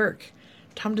has to work.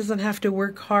 Tom doesn't have to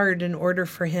work hard in order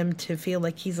for him to feel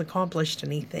like he's accomplished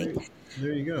anything.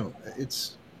 There you go.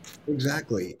 It's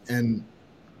exactly. And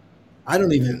I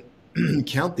don't even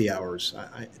count the hours.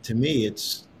 To me,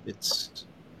 it's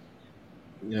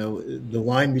the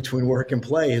line between work and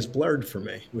play has blurred for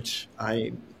me, which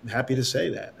I'm happy to say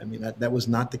that. I mean, that was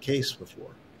not the case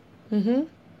before. Mm-hmm.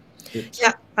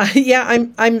 Yeah.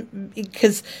 I'm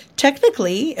because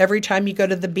technically every time you go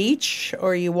to the beach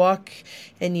or you walk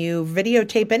and you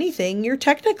videotape anything, you're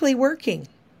technically working.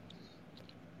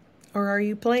 Or are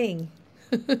you playing?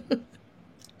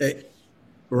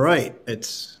 Right.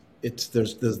 It's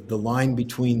there's the line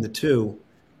between the two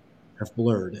have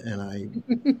blurred, and I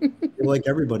feel like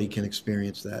everybody can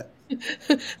experience that.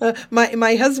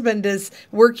 My husband is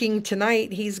working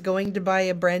tonight. He's going to buy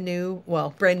a brand new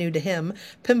to him,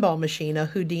 pinball machine, a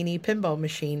Houdini pinball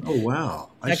machine. Oh,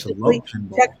 wow. I used to love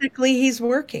pinball. Technically, he's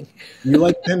working. You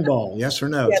like pinball, yes or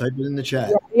no? Yeah. Type it in the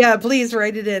chat. Yeah, please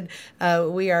write it in.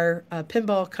 We are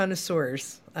pinball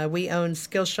connoisseurs. We own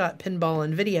Skillshot Pinball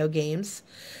and video games.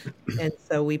 And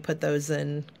so we put those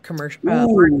in commercial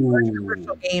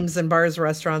games and bars,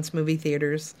 restaurants, movie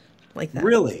theaters, like that.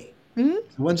 Really?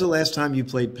 Mm-hmm. When's the last time you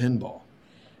played pinball?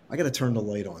 I got to turn the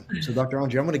light on. So, Dr.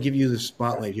 Andre, I'm going to give you the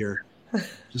spotlight here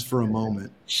just for a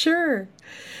moment. Sure.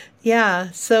 Yeah.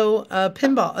 So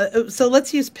pinball. So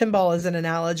let's use pinball as an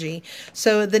analogy.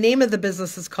 So the name of the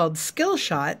business is called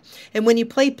Skillshot. And when you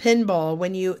play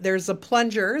pinball, there's a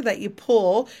plunger that you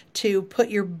pull to put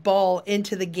your ball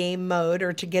into the game mode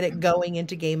or to get it going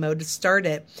into game mode to start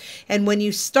it. And when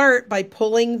you start by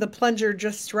pulling the plunger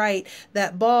just right,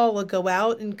 that ball will go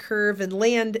out and curve and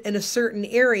land in a certain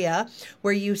area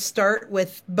where you start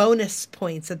with bonus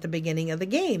points at the beginning of the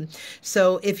game.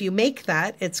 So if you make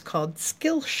that, it's called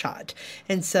Skillshot.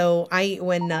 And so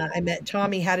when I met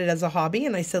Tom, he had it as a hobby,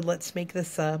 and I said, let's make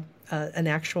this an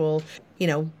actual,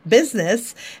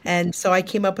 business. And so I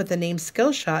came up with the name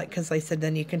Skillshot because I said,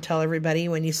 then you can tell everybody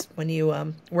when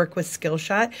you work with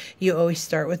Skillshot, you always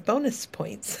start with bonus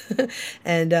points.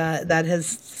 And that has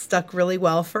stuck really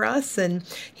well for us. And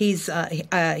he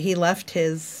left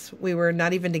we were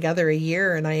not even together a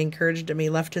year, and I encouraged him. He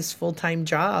left his full-time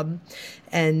job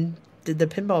and did the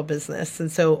pinball business.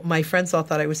 And so my friends all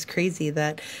thought I was crazy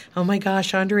that, oh my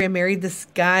gosh, Andrea married this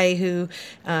guy who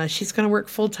she's going to work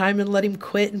full time and let him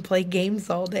quit and play games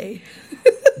all day.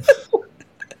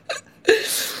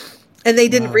 And they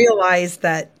didn't realize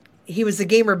that he was a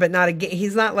gamer, but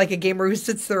he's not like a gamer who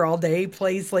sits there all day,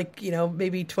 plays like,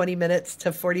 maybe 20 minutes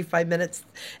to 45 minutes.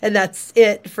 And that's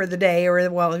it for the day. Or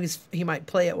he might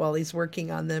play it while he's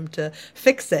working on them to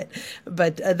fix it.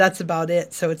 But that's about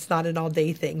it. So it's not an all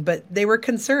day thing. But they were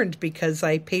concerned because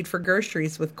I paid for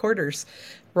groceries with quarters,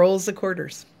 rolls of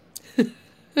quarters.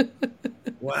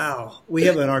 Wow. We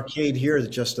have an arcade here that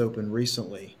just opened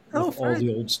recently with all fun.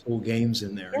 the old school games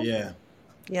in there. Yeah.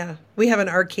 Yeah, we have an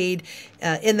arcade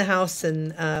in the house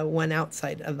and one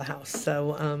outside of the house.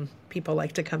 So people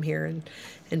like to come here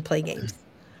and play games.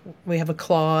 We have a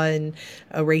claw and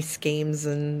race games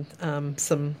and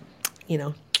some,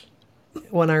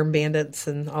 one-armed bandits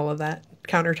and all of that,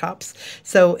 countertops.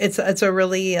 So it's a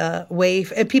really way,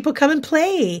 and people come and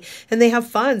play and they have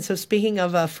fun. So speaking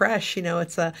of AFRESH,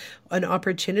 it's an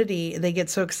opportunity. They get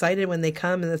so excited when they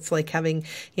come, and it's like having,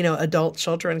 adult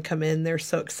children come in. They're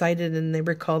so excited and they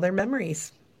recall their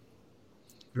memories.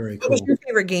 Very cool. What was your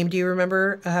favorite game? Do you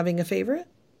remember having a favorite?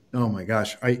 Oh my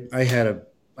gosh, I had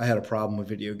a problem with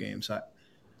video games.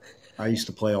 I used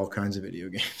to play all kinds of video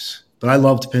games, but I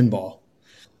loved pinball.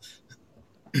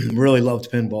 Really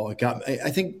loved pinball. It got I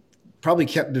think probably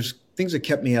there's things that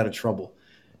kept me out of trouble.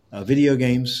 Video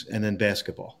games and then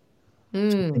basketball.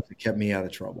 Mm, Things that kept me out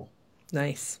of trouble.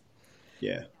 nice.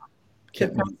 Yeah, Good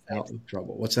kept me out of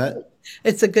trouble. What's that?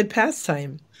 It's a good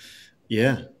pastime.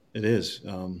 Yeah, it is.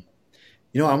 I'm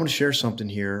going to share something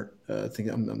here. I think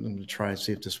I'm going to try and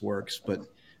see if this works. But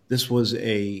this was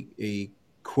a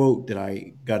quote that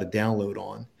I got a download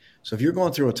on. So if you're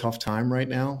going through a tough time right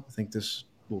now, I think this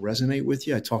will resonate with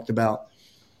you. I talked about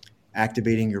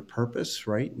activating your purpose,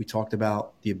 right? We talked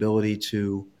about the ability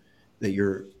that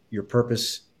your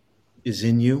purpose is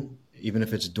in you, even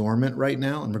if it's dormant right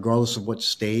now, and regardless of what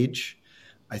stage.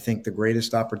 I think the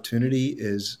greatest opportunity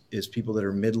is people that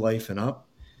are midlife and up.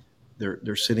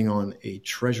 They're sitting on a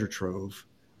treasure trove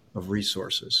of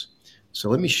resources. So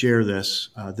let me share this.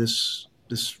 This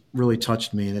really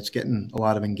touched me, and it's getting a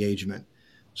lot of engagement.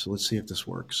 So let's see if this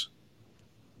works.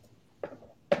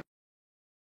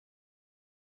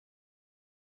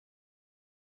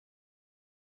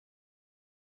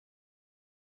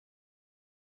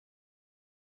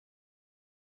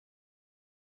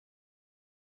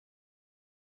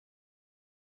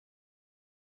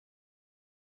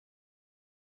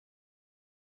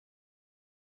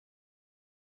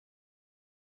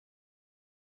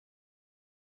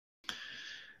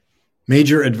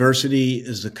 Major adversity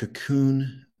is the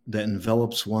cocoon that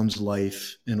envelops one's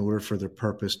life in order for their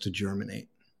purpose to germinate.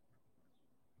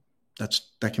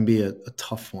 That can be a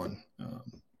tough one,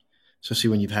 especially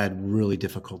when you've had really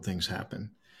difficult things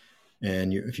happen.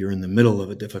 And if you're in the middle of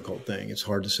a difficult thing, it's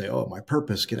hard to say, "Oh, my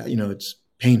purpose, get out." It's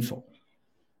painful.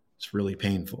 It's really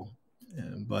painful.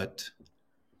 But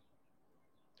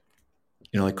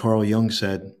like Carl Jung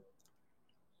said,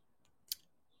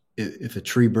 if a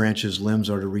tree branch's limbs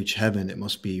are to reach heaven, it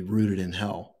must be rooted in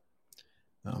hell.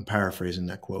 I'm paraphrasing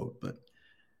that quote, but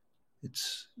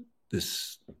it's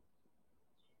this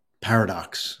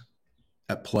paradox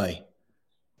at play.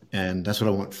 And that's what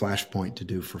I want Flashpoint to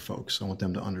do for folks. I want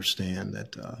them to understand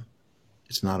that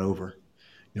it's not over.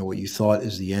 What you thought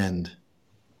is the end,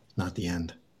 not the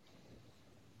end.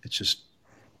 It's just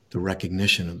the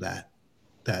recognition of that.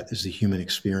 That is the human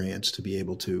experience, to be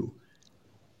able to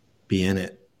be in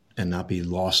it and not be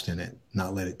lost in it,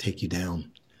 not let it take you down,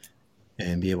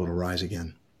 and be able to rise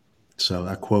again. So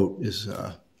that quote is,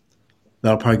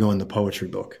 that'll probably go in the poetry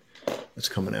book that's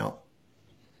coming out.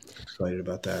 Excited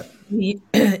about that. You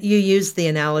used the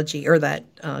analogy or that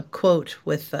quote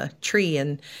with a tree,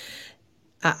 and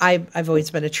I've always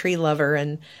been a tree lover,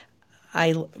 and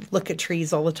I look at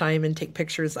trees all the time and take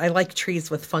pictures. I like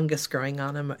trees with fungus growing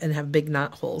on them and have big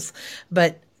knot holes.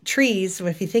 But trees,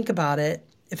 if you think about it,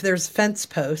 if there's a fence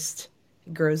post,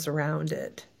 it grows around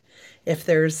it. If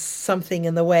there's something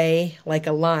in the way, like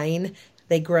a line,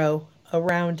 they grow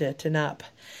around it and up.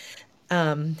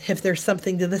 If there's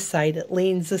something to the side, it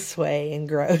leans this way and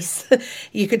grows.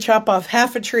 You could chop off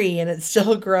half a tree and it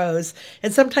still grows.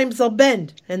 And sometimes they'll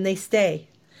bend and they stay.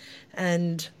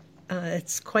 And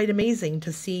it's quite amazing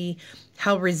to see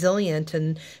how resilient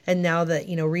and now that,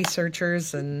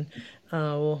 researchers and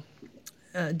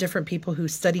different people who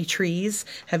study trees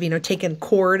have, taken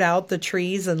cord out the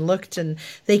trees and looked, and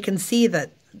they can see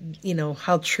that,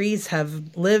 how trees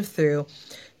have lived through,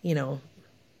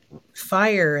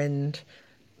 fire and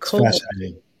cold. It's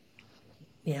fascinating.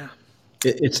 Yeah.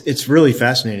 It's really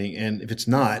fascinating. And if it's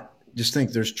not, just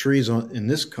think there's trees on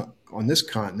this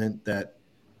continent that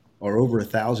are over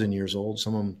 1,000 years old,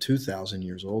 some of them 2,000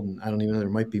 years old, and I don't even know, there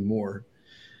might be more.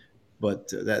 But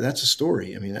that's a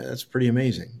story. I mean, that's pretty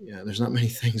amazing. There's not many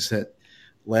things that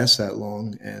last that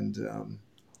long. And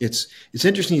it's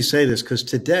interesting you say this, because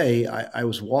today I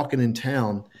was walking in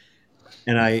town,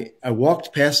 and I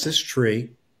walked past this tree,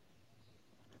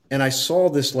 and I saw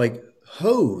this like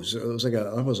hose. It was like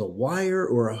it was a wire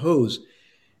or a hose.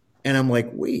 And I'm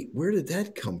like, wait, where did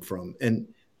that come from?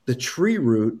 And the tree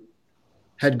root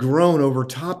had grown over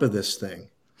top of this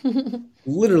thing.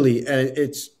 Literally,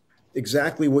 it's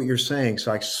exactly what you're saying.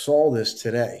 So I saw this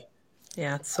today.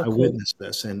 Yeah, it's so I cool. witnessed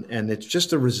this, and it's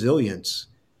just a resilience,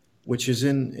 which is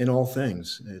in all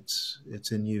things.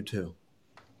 It's in you too.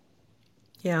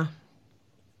 Yeah.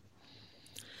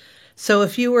 So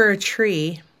if you were a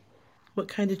tree, what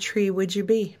kind of tree would you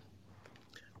be?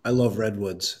 I love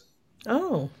redwoods.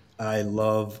 Oh. I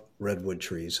love redwood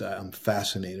trees. I'm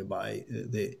fascinated by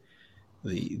the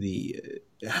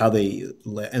how they,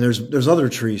 and there's other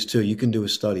trees too. You can do a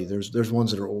study. There's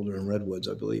ones that are older in redwoods,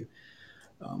 I believe.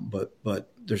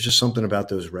 But there's just something about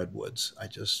those redwoods. I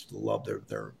just love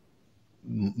their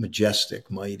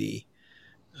majestic, mighty,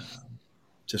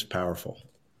 just powerful.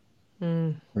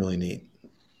 Really neat.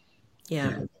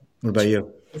 Yeah. What about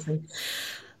you?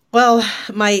 Well,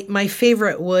 my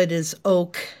favorite wood is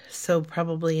oak, so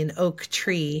probably an oak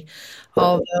tree.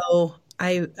 Although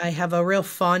I have a real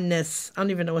fondness. I don't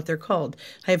even know what they're called.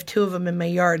 I have two of them in my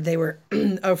yard. They were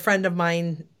a friend of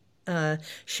mine.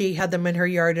 She had them in her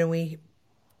yard, and we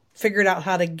figured out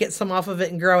how to get some off of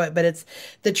it and grow it. But it's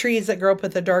the trees that grow up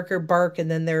with a darker bark, and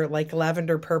then they're like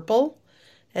lavender purple,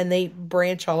 and they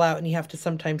branch all out, and you have to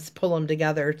sometimes pull them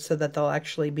together so that they'll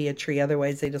actually be a tree.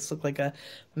 Otherwise, they just look like a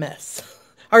mess.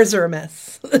 Ours are a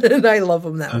mess, and I love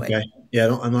them that way. Okay.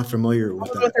 Yeah, I'm not familiar with I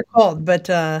don't know that. what they're called, but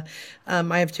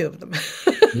I have two of them.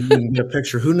 You can get a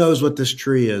picture. Who knows what this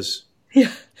tree is?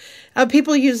 Yeah.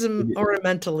 People use them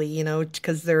ornamentally,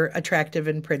 because they're attractive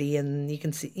and pretty, and you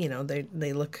can see,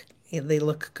 they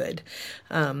look good.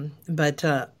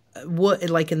 But wood,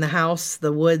 like in the house,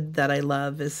 the wood that I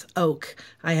love is oak.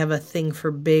 I have a thing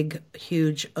for big,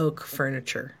 huge oak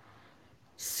furniture.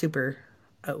 Super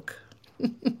oak.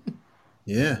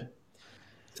 Yeah.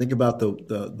 Think about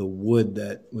the wood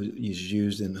that is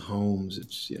used in homes.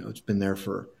 It's been there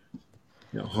for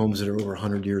homes that are over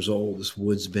 100 years old. This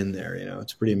wood's been there.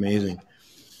 It's pretty amazing.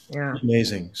 Yeah.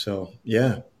 Amazing. So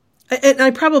yeah. And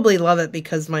I probably love it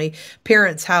because my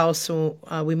parents' house,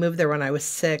 we moved there when I was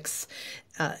 6.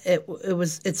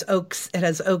 It's oaks. It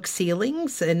has oak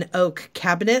ceilings and oak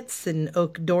cabinets and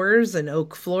oak doors and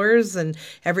oak floors and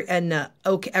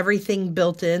oak everything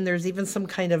built in. There's even some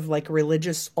kind of like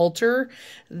religious altar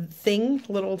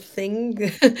little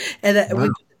thing, and Wow.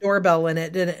 with the doorbell in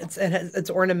it, and it's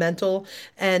ornamental,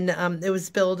 and it was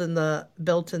built in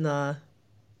the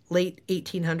late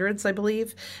 1800s, I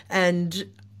believe, and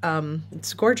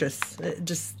it's gorgeous. It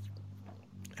just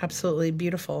absolutely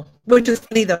beautiful. Which is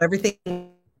funny though. Everything.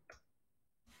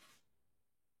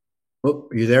 Oh,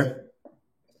 are you there?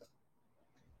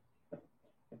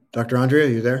 Dr. Andrea, are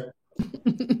you there?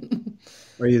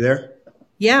 Are you there?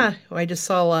 Yeah, I just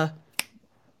saw a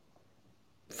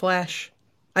flash.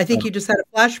 I think you just had a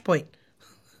flash point.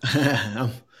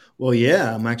 Well,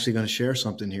 yeah, I'm actually going to share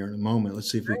something here in a moment.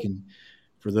 Let's see if we can.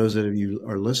 For those of you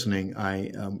are listening,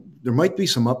 there might be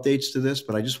some updates to this,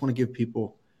 but I just want to give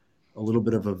people a little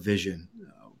bit of a vision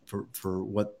for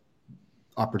what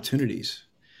opportunities.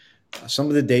 Some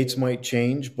of the dates might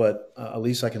change, but at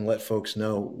least I can let folks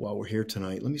know while we're here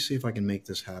tonight. Let me see if I can make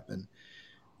this happen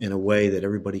in a way that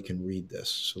everybody can read this.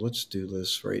 So let's do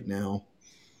this right now.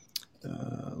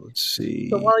 Let's see.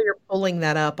 So while you're pulling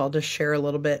that up, I'll just share a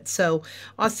little bit. So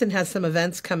Austin has some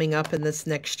events coming up in this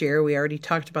next year. We already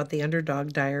talked about the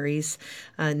Underdog Diaries.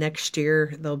 Next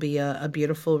year, there'll be a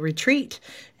beautiful retreat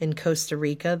in Costa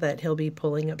Rica that he'll be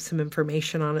pulling up some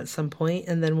information on at some point.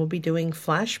 And then we'll be doing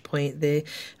Flashpoint. This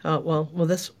one will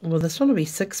be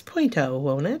 6.0,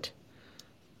 won't it?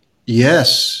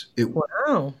 Yes.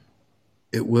 Wow.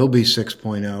 It will be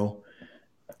 6.0.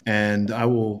 And I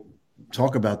will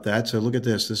talk about that. So look at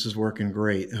this. This is working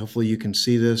great. Hopefully you can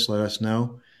see this. Let us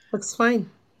know. Looks fine.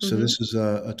 So this is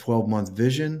a 12-month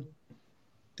vision.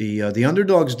 The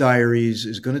Underdog's Diaries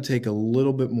is going to take a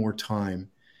little bit more time.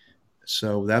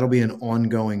 So that'll be an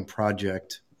ongoing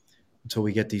project until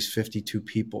we get these 52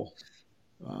 people.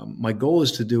 My goal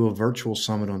is to do a virtual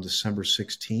summit on December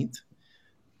 16th.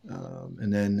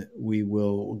 And then we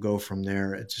will go from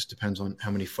there. It just depends on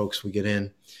how many folks we get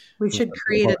in. We should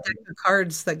create a deck of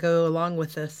cards that go along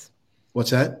with this.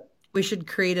 What's that? We should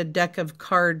create a deck of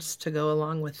cards to go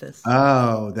along with this.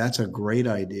 Oh, that's a great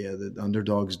idea. The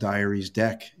Underdog's Diaries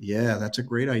deck. Yeah, that's a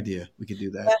great idea. We could do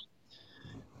that. Yeah.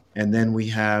 And then we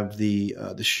have the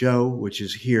show, which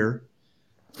is here,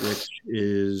 which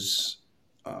is,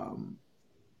 every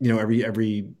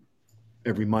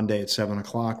Monday at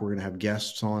 7:00, we're going to have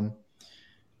guests on.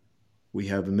 We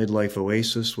have a Midlife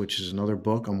Oasis, which is another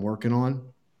book I'm working on.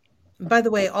 By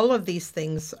the way, all of these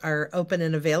things are open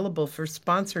and available for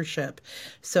sponsorship.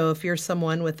 So if you're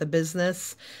someone with a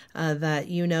business that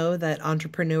that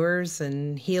entrepreneurs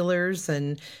and healers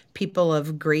and people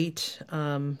of great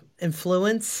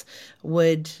influence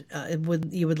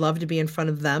you would love to be in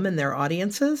front of them and their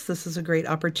audiences, this is a great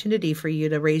opportunity for you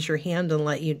to raise your hand and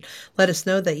let us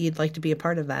know that you'd like to be a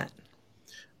part of that.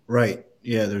 Right.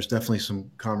 Yeah, there's definitely some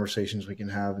conversations we can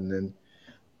have. And then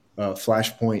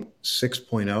Flashpoint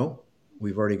 6.0.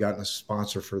 We've already gotten a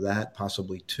sponsor for that,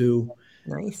 possibly 2.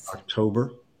 Nice.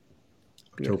 October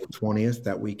 20th,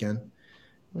 that weekend.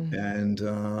 Mm-hmm. And,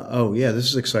 this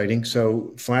is exciting.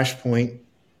 So Flashpoint,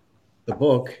 the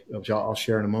book, which I'll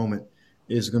share in a moment,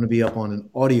 is going to be up on an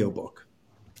audiobook.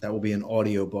 That will be an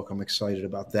audio book. I'm excited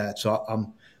about that. So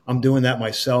I'm doing that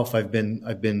myself. I've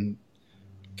been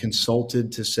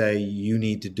consulted to say you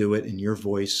need to do it in your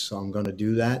voice. So I'm going to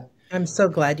do that. I'm so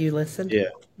glad you listened.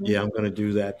 Yeah, I'm going to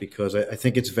do that because I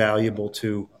think it's valuable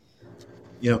to,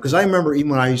 because I remember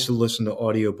even when I used to listen to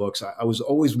audiobooks, I was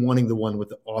always wanting the one with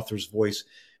the author's voice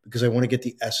because I want to get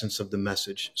the essence of the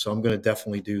message. So I'm going to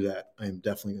definitely do that. I am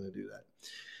definitely going to do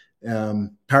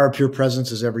that. Power of Pure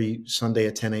Presence is every Sunday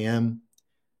at 10 a.m.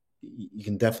 You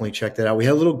can definitely check that out. We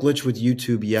had a little glitch with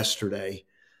YouTube yesterday,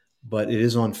 but it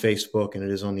is on Facebook and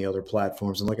it is on the other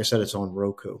platforms. And like I said, it's on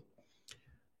Roku.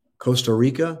 Costa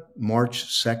Rica, March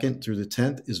 2nd through the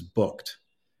 10th is booked.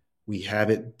 We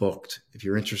have it booked. If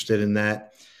you're interested in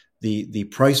that, the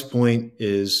price point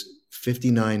is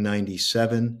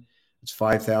 $59.97. It's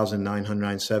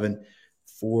 $5,997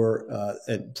 for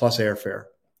plus airfare,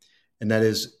 and that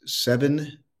is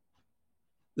 7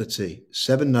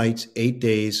 nights, 8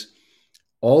 days,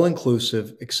 all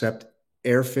inclusive except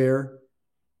airfare.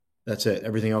 That's it.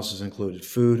 Everything else is included: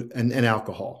 food and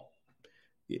alcohol.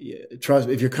 Trust,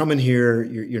 if you're coming here,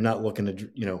 you're not looking to,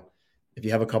 if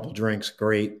you have a couple drinks,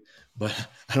 great. But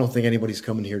I don't think anybody's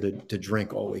coming here to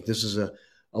drink all week. This is a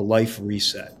life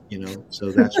reset,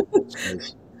 so that's what this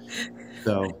is.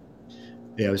 So,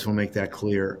 yeah, I just want to make that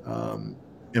clear.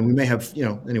 And we may have,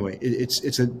 anyway,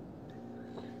 it's a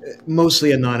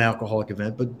mostly a non-alcoholic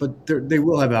event, but they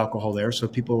will have alcohol there. So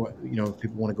people, if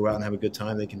people want to go out and have a good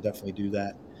time, they can definitely do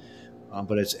that.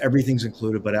 But everything's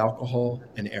included, but alcohol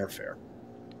and airfare.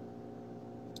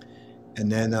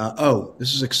 And then,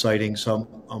 this is exciting. So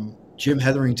Jim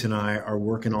Hetherington and I are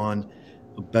working on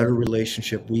a Better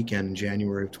Relationship Weekend in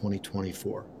January of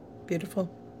 2024. Beautiful.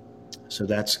 So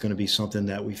that's going to be something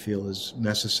that we feel is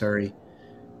necessary.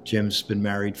 Jim's been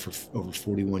married for over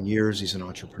 41 years. He's an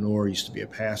entrepreneur, used to be a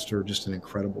pastor, just an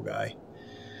incredible guy.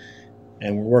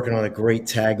 And we're working on a great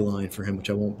tagline for him, which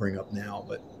I won't bring up now,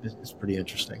 but it's pretty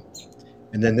interesting.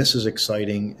 And then this is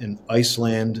exciting, an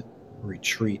Iceland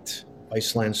retreat,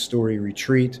 Iceland Story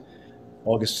Retreat,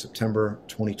 August, September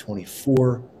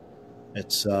 2024.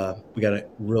 It's we got a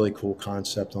really cool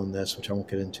concept on this, which I won't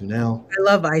get into now. I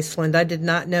love Iceland. I did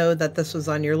not know that this was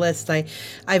on your list.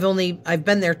 I've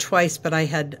been there twice, but I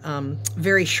had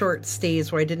very short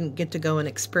stays where I didn't get to go and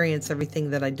experience everything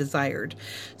that I desired.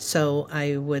 So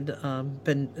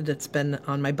it's been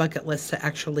on my bucket list to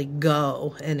actually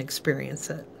go and experience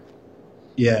it.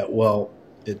 Yeah, well,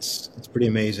 it's pretty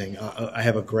amazing. I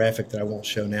have a graphic that I won't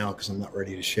show now because I'm not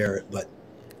ready to share it. But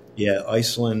yeah,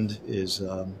 Iceland is.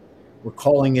 We're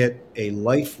calling it a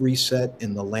life reset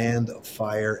in the land of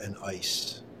fire and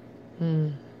ice.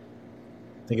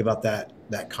 Think about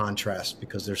that contrast,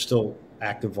 because there's still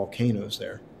active volcanoes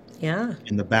there. Yeah.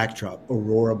 In the backdrop,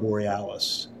 Aurora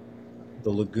Borealis,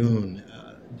 the lagoon,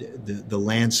 the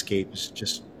landscape is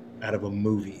just out of a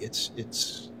movie.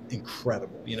 It's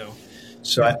incredible,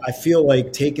 So I feel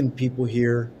like taking people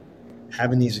here,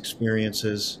 having these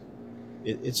experiences,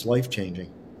 it's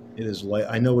life-changing. It is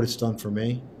I know what it's done for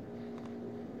me.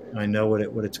 I know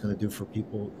what it's going to do for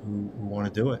people who want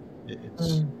to do it.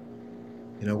 It's,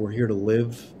 we're here to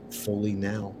live fully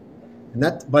now. And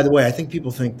that, by the way, I think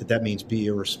people think that means be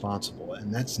irresponsible,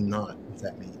 and that's not what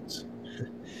that means.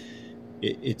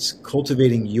 It's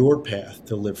cultivating your path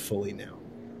to live fully now.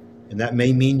 And that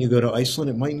may mean you go to Iceland.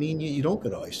 It might mean you don't go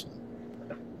to Iceland.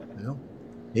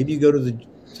 Maybe you go to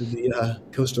the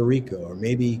Costa Rica, or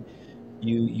maybe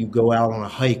you go out on a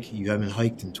hike you haven't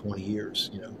hiked in 20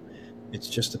 years, It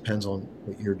just depends on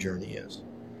what your journey is.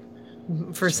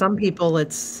 For some people,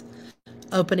 it's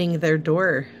opening their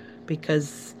door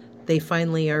because they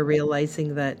finally are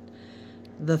realizing that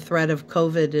the threat of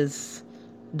COVID is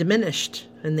diminished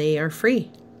and they are free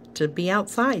to be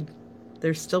outside.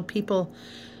 There's still people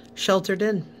sheltered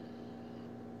in.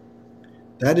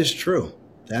 That is true.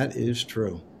 That is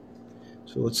true.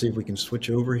 So let's see if we can switch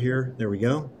over here. There we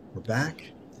go. We're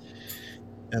back.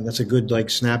 And that's a good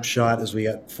snapshot as we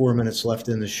got 4 minutes left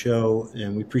in the show.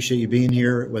 And we appreciate you being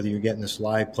here, whether you're getting this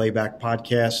live playback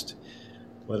podcast.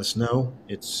 Let us know.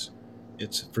 It's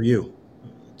for you.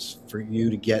 It's for you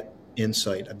to get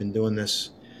insight. I've been doing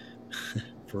this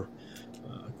for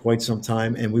quite some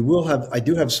time. And I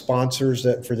do have sponsors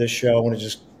for this show. I want to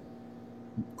just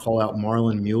call out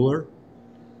Marlon Mueller.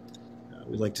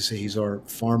 We'd like to say he's our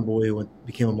farm boy who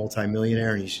became a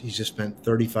multimillionaire, and he's just spent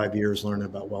 35 years learning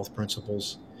about wealth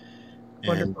principles.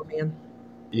 Wonderful man.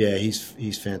 Yeah,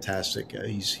 he's fantastic.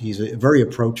 He's very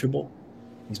approachable.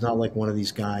 He's not like one of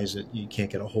these guys that you can't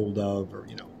get a hold of, or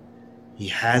he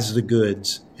has the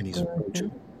goods and he's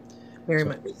approachable. Very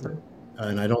much so.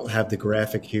 And I don't have the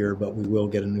graphic here, but we will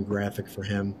get a new graphic for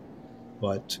him.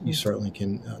 but you certainly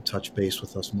can touch base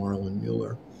with us, Marlon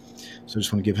Mueller. So I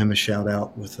just want to give him a shout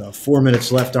out. With 4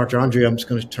 minutes left, Dr. Andrea, I'm just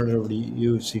going to turn it over to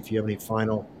you, see if you have any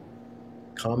final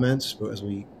comments as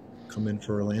we come in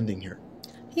for a landing here.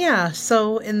 Yeah,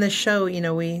 so in the show,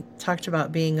 we talked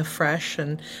about being afresh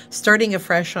and starting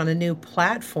afresh on a new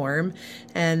platform,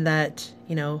 and that,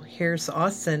 here's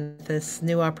Austin, this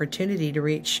new opportunity to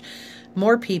reach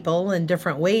more people in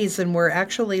different ways, and we're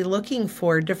actually looking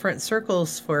for different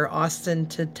circles for Austin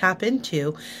to tap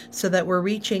into so that we're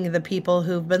reaching the people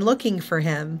who've been looking for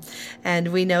him,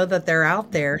 and we know that they're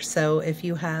out there. So if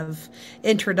you have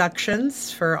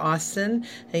introductions for Austin,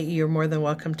 you're more than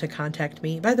welcome to contact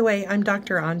me. By the way, I'm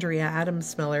Dr. Andrea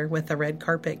Adams-Miller with the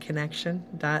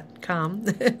redcarpetconnection.com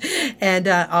and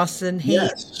Austin Haines.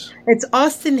 Yes. It's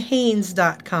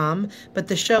austinhaines.com, but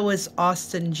the show is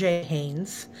Austin J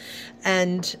Haines.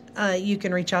 And you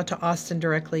can reach out to Austin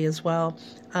directly as well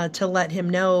to let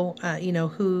him know,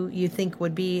 who you think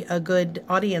would be a good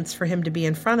audience for him to be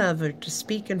in front of or to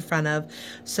speak in front of,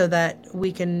 so that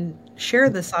we can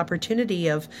share this opportunity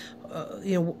of,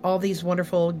 all these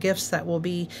wonderful gifts that will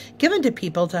be given to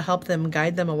people to help them,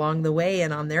 guide them along the way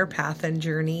and on their path and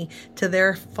journey to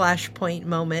their flashpoint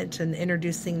moment, and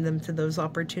introducing them to those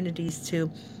opportunities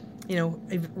to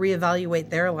reevaluate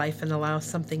their life and allow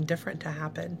something different to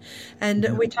happen.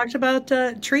 And we talked about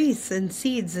trees and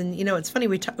seeds, and it's funny,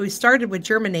 we started with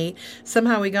germinate,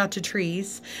 somehow we got to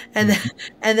trees, and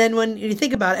then when you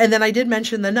think about it, and then I did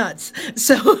mention the nuts,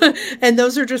 so and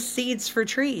those are just seeds for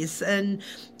trees, and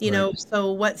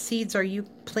so what seeds are you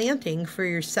planting for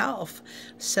yourself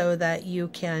so that you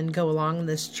can go along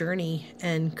this journey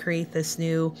and create this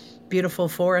new beautiful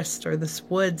forest or this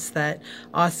woods that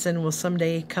Austin will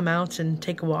someday come out and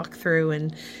take a walk through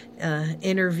and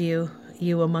interview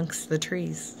you amongst the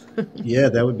trees. Yeah,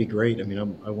 that would be great. I mean,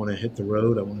 I want to hit the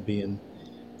road. I want to be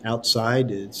outside.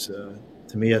 It's to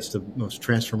me, that's the most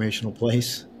transformational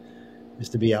place, is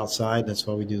to be outside. That's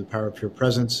why we do the Power of Pure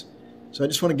Presence. So I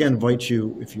just want to again invite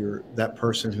you, if you're that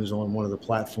person who's on one of the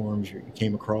platforms, you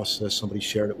came across this, somebody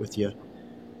shared it with you.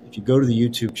 If you go to the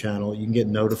YouTube channel, you can get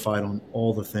notified on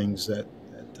all the things that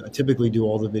I typically do.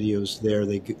 All the videos there,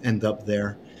 they end up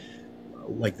there.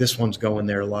 Like this one's going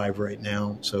there live right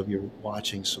now. So if you're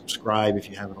watching, subscribe if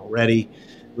you haven't already.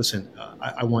 Listen,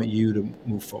 I want you to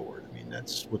move forward. I mean,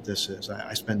 that's what this is.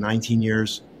 I spent 19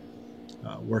 years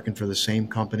working for the same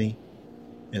company.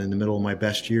 And in the middle of my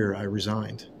best year, I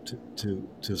resigned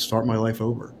to start my life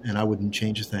over. And I wouldn't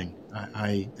change a thing.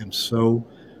 I am so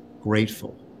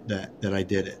grateful that I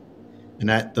did it. And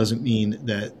that doesn't mean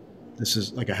that this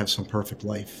is like I have some perfect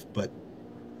life, but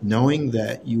knowing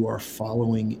that you are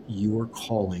following your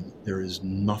calling, there is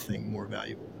nothing more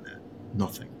valuable than that.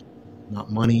 Nothing.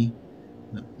 Not money,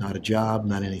 not a job,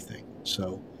 not anything.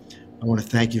 So I want to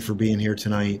thank you for being here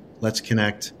tonight. Let's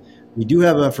connect. We do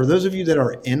have for those of you that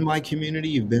are in my community,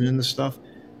 you've been in the stuff,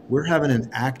 we're having an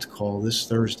ACT call this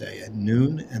Thursday at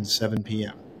noon and 7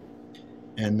 p.m.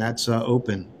 And that's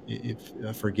open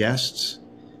for guests.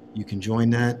 You can join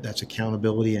that. That's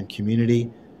accountability and community.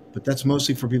 But that's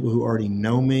mostly for people who already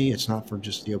know me. It's not for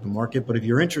just the open market. But if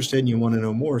you're interested and you want to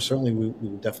know more, certainly we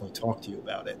will definitely talk to you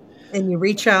about it. And you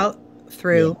reach out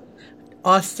through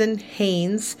Austin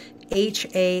Haines,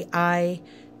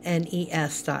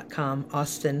 HAINES.com,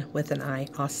 Austin with an I,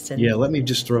 Austin. Yeah, let me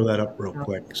just throw that up real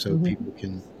quick so people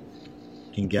can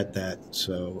get that.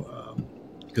 So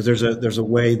because there's a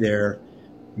way there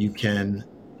you can.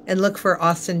 And look for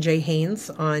Austin J Haines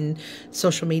on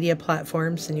social media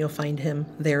platforms, and you'll find him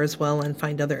there as well, and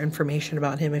find other information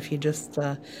about him if you just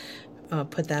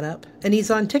put that up. And he's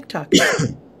on TikTok.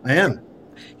 I am.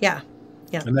 Yeah.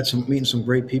 I met meeting some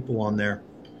great people on there.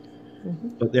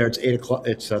 But there, it's 8 o'clock.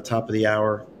 It's top of the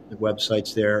hour. The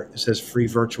website's there. It says free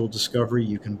virtual discovery.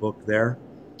 You can book there.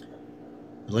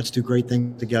 And let's do great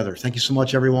things together. Thank you so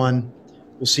much, everyone.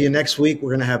 We'll see you next week.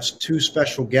 We're going to have 2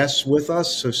 special guests with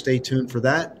us, so stay tuned for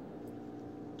that.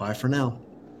 Bye for now.